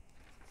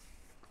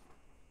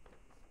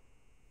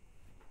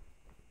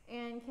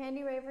 And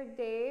Candy Raver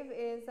Dave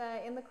is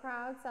in the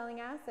crowd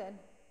selling acid.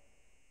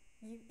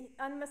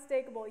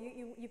 Unmistakable.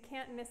 You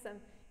can't miss him.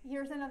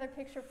 Here's another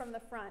picture from the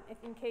front,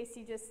 in case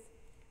you just...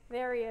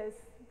 There he is.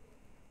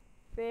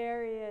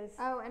 There he is.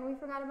 Oh, and we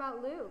forgot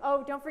about Luke.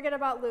 Oh, don't forget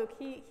about Luke.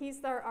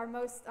 He's our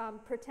most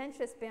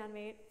pretentious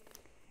bandmate.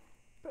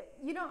 But,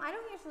 I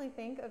don't usually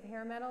think of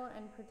hair metal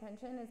and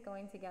pretension as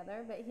going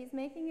together, but he's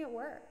making it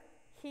work.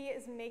 He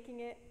is making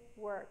it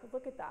work.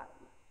 Look at that.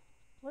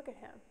 Look at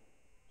him.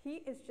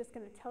 He is just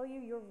going to tell you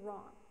you're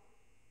wrong.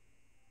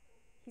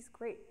 He's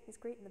great. He's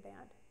great in the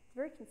band. He's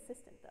very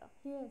consistent, though.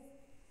 He is.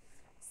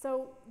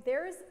 So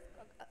there's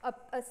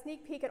a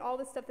sneak peek at all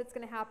the stuff that's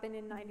going to happen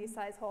in 90's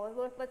Size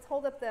Hole. Let's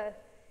hold up the,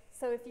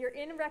 so if you're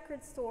in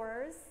record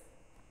stores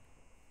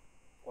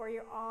or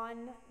you're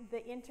on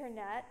the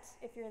internet,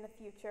 if you're in the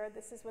future,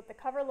 this is what the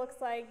cover looks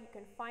like. You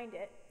can find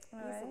it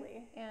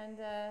easily. Right. And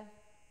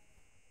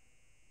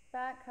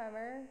back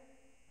cover,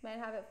 might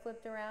have it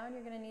flipped around.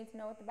 You're going to need to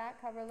know what the back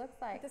cover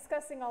looks like.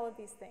 Discussing all of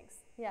these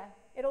things. Yeah.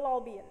 It'll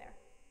all be in there,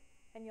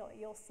 and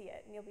you'll see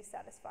it, and you'll be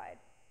satisfied.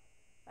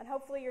 And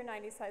hopefully your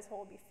 90's Size Hole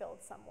will be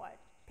filled somewhat.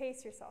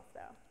 Pace yourself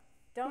though.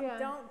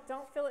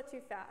 Don't fill it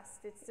too fast.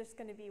 It's just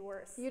going to be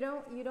worse. You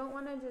don't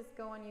want to just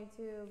go on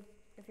YouTube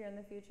if you're in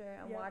the future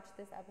and watch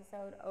this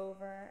episode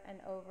over and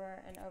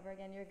over and over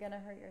again. You're going to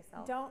hurt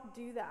yourself. Don't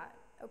do that.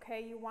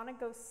 Okay? You want to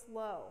go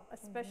slow,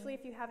 especially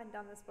if you haven't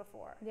done this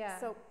before. Yeah.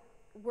 So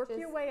work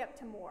your way up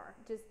to more.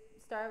 Just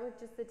start with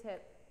just the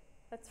tip.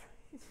 That's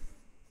right.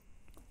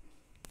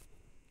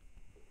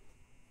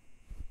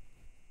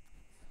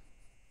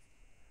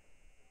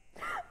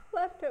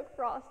 Left hook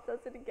frost does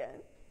it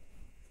again.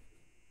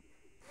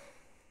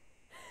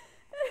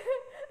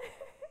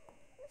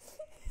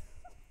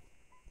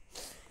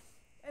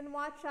 And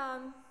watch,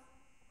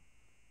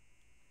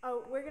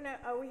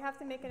 we have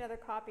to make another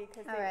copy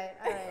because all right.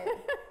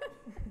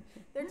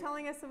 They're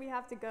telling us that we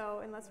have to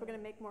go unless we're going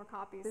to make more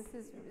copies.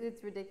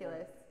 It's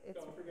ridiculous.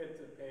 Don't forget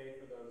to pay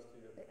for those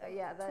two.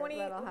 Yeah,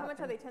 that'll how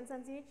much are they, 10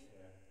 cents each?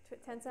 Yeah.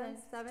 10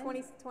 cents? 7?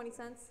 20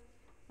 cents?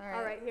 All right.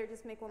 All right, here,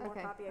 just make one more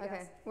copy, I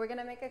guess. We're going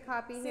to make a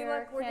copy See, here.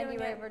 look, we're Candy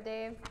doing it. Waver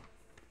Dave.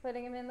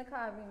 Putting him in the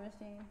copy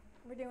machine.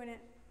 We're doing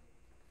it.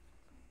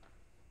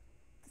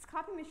 This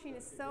copy machine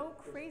is so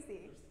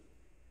crazy.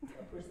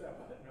 Push that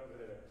button over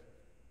there.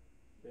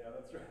 Yeah,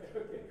 that's right.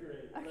 Okay,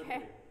 great. Okay.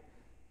 Perfect.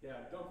 Yeah,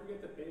 don't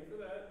forget to pay for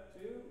that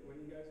too when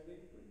you guys leave,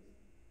 please.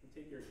 And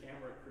take your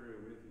camera crew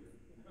with you.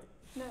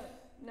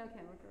 No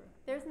camera crew.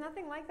 There's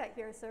nothing like that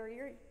here, sir.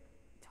 You're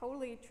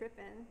totally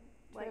tripping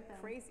like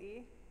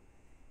crazy.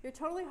 You're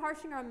totally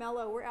harshing our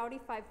mellow. We're Audi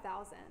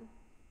 5000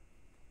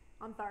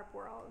 on Tharp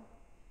World.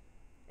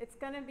 It's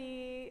going to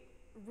be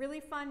really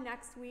fun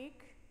next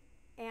week,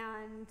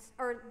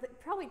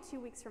 probably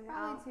 2 weeks from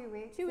now. Probably 2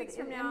 weeks. 2 weeks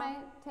from now. It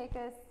might take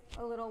us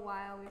a little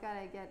while. We've got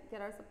to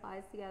get our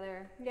supplies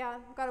together. Yeah,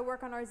 got to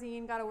work on our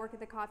zine, got to work at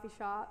the coffee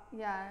shop.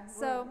 Yeah.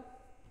 So,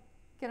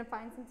 gonna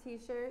find some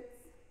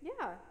t-shirts.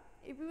 Yeah.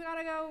 If we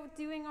gotta go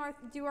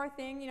do our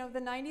thing, you know, the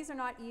 90's are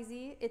not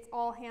easy. It's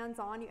all hands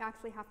on. You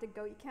actually have to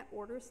go. You can't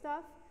order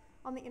stuff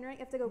on the internet.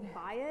 You have to go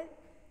buy it.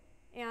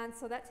 And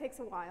so that takes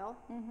a while.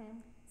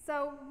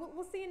 So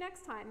we'll see you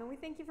next time. And we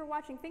thank you for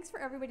watching. Thanks for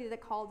everybody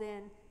that called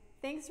in.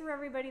 Thanks for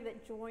everybody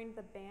that joined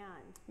the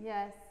band.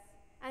 Yes.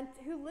 And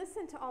who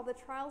listened to all the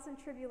trials and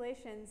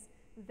tribulations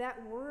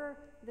that were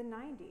the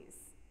 90's.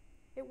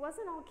 It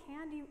wasn't all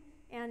candy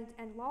and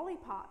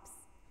lollipops.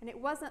 And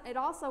it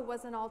also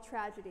wasn't all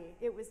tragedy.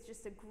 It was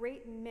just a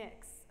great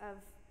mix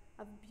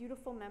of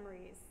beautiful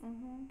memories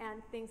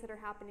and things that are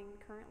happening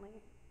currently,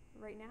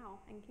 right now,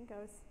 in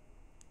Kinko's.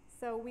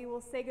 So we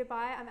will say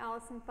goodbye. I'm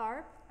Allison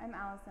Tharp. I'm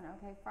Allison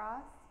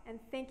Frost.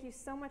 And thank you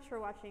so much for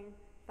watching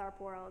Tharp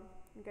World.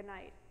 And good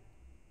night.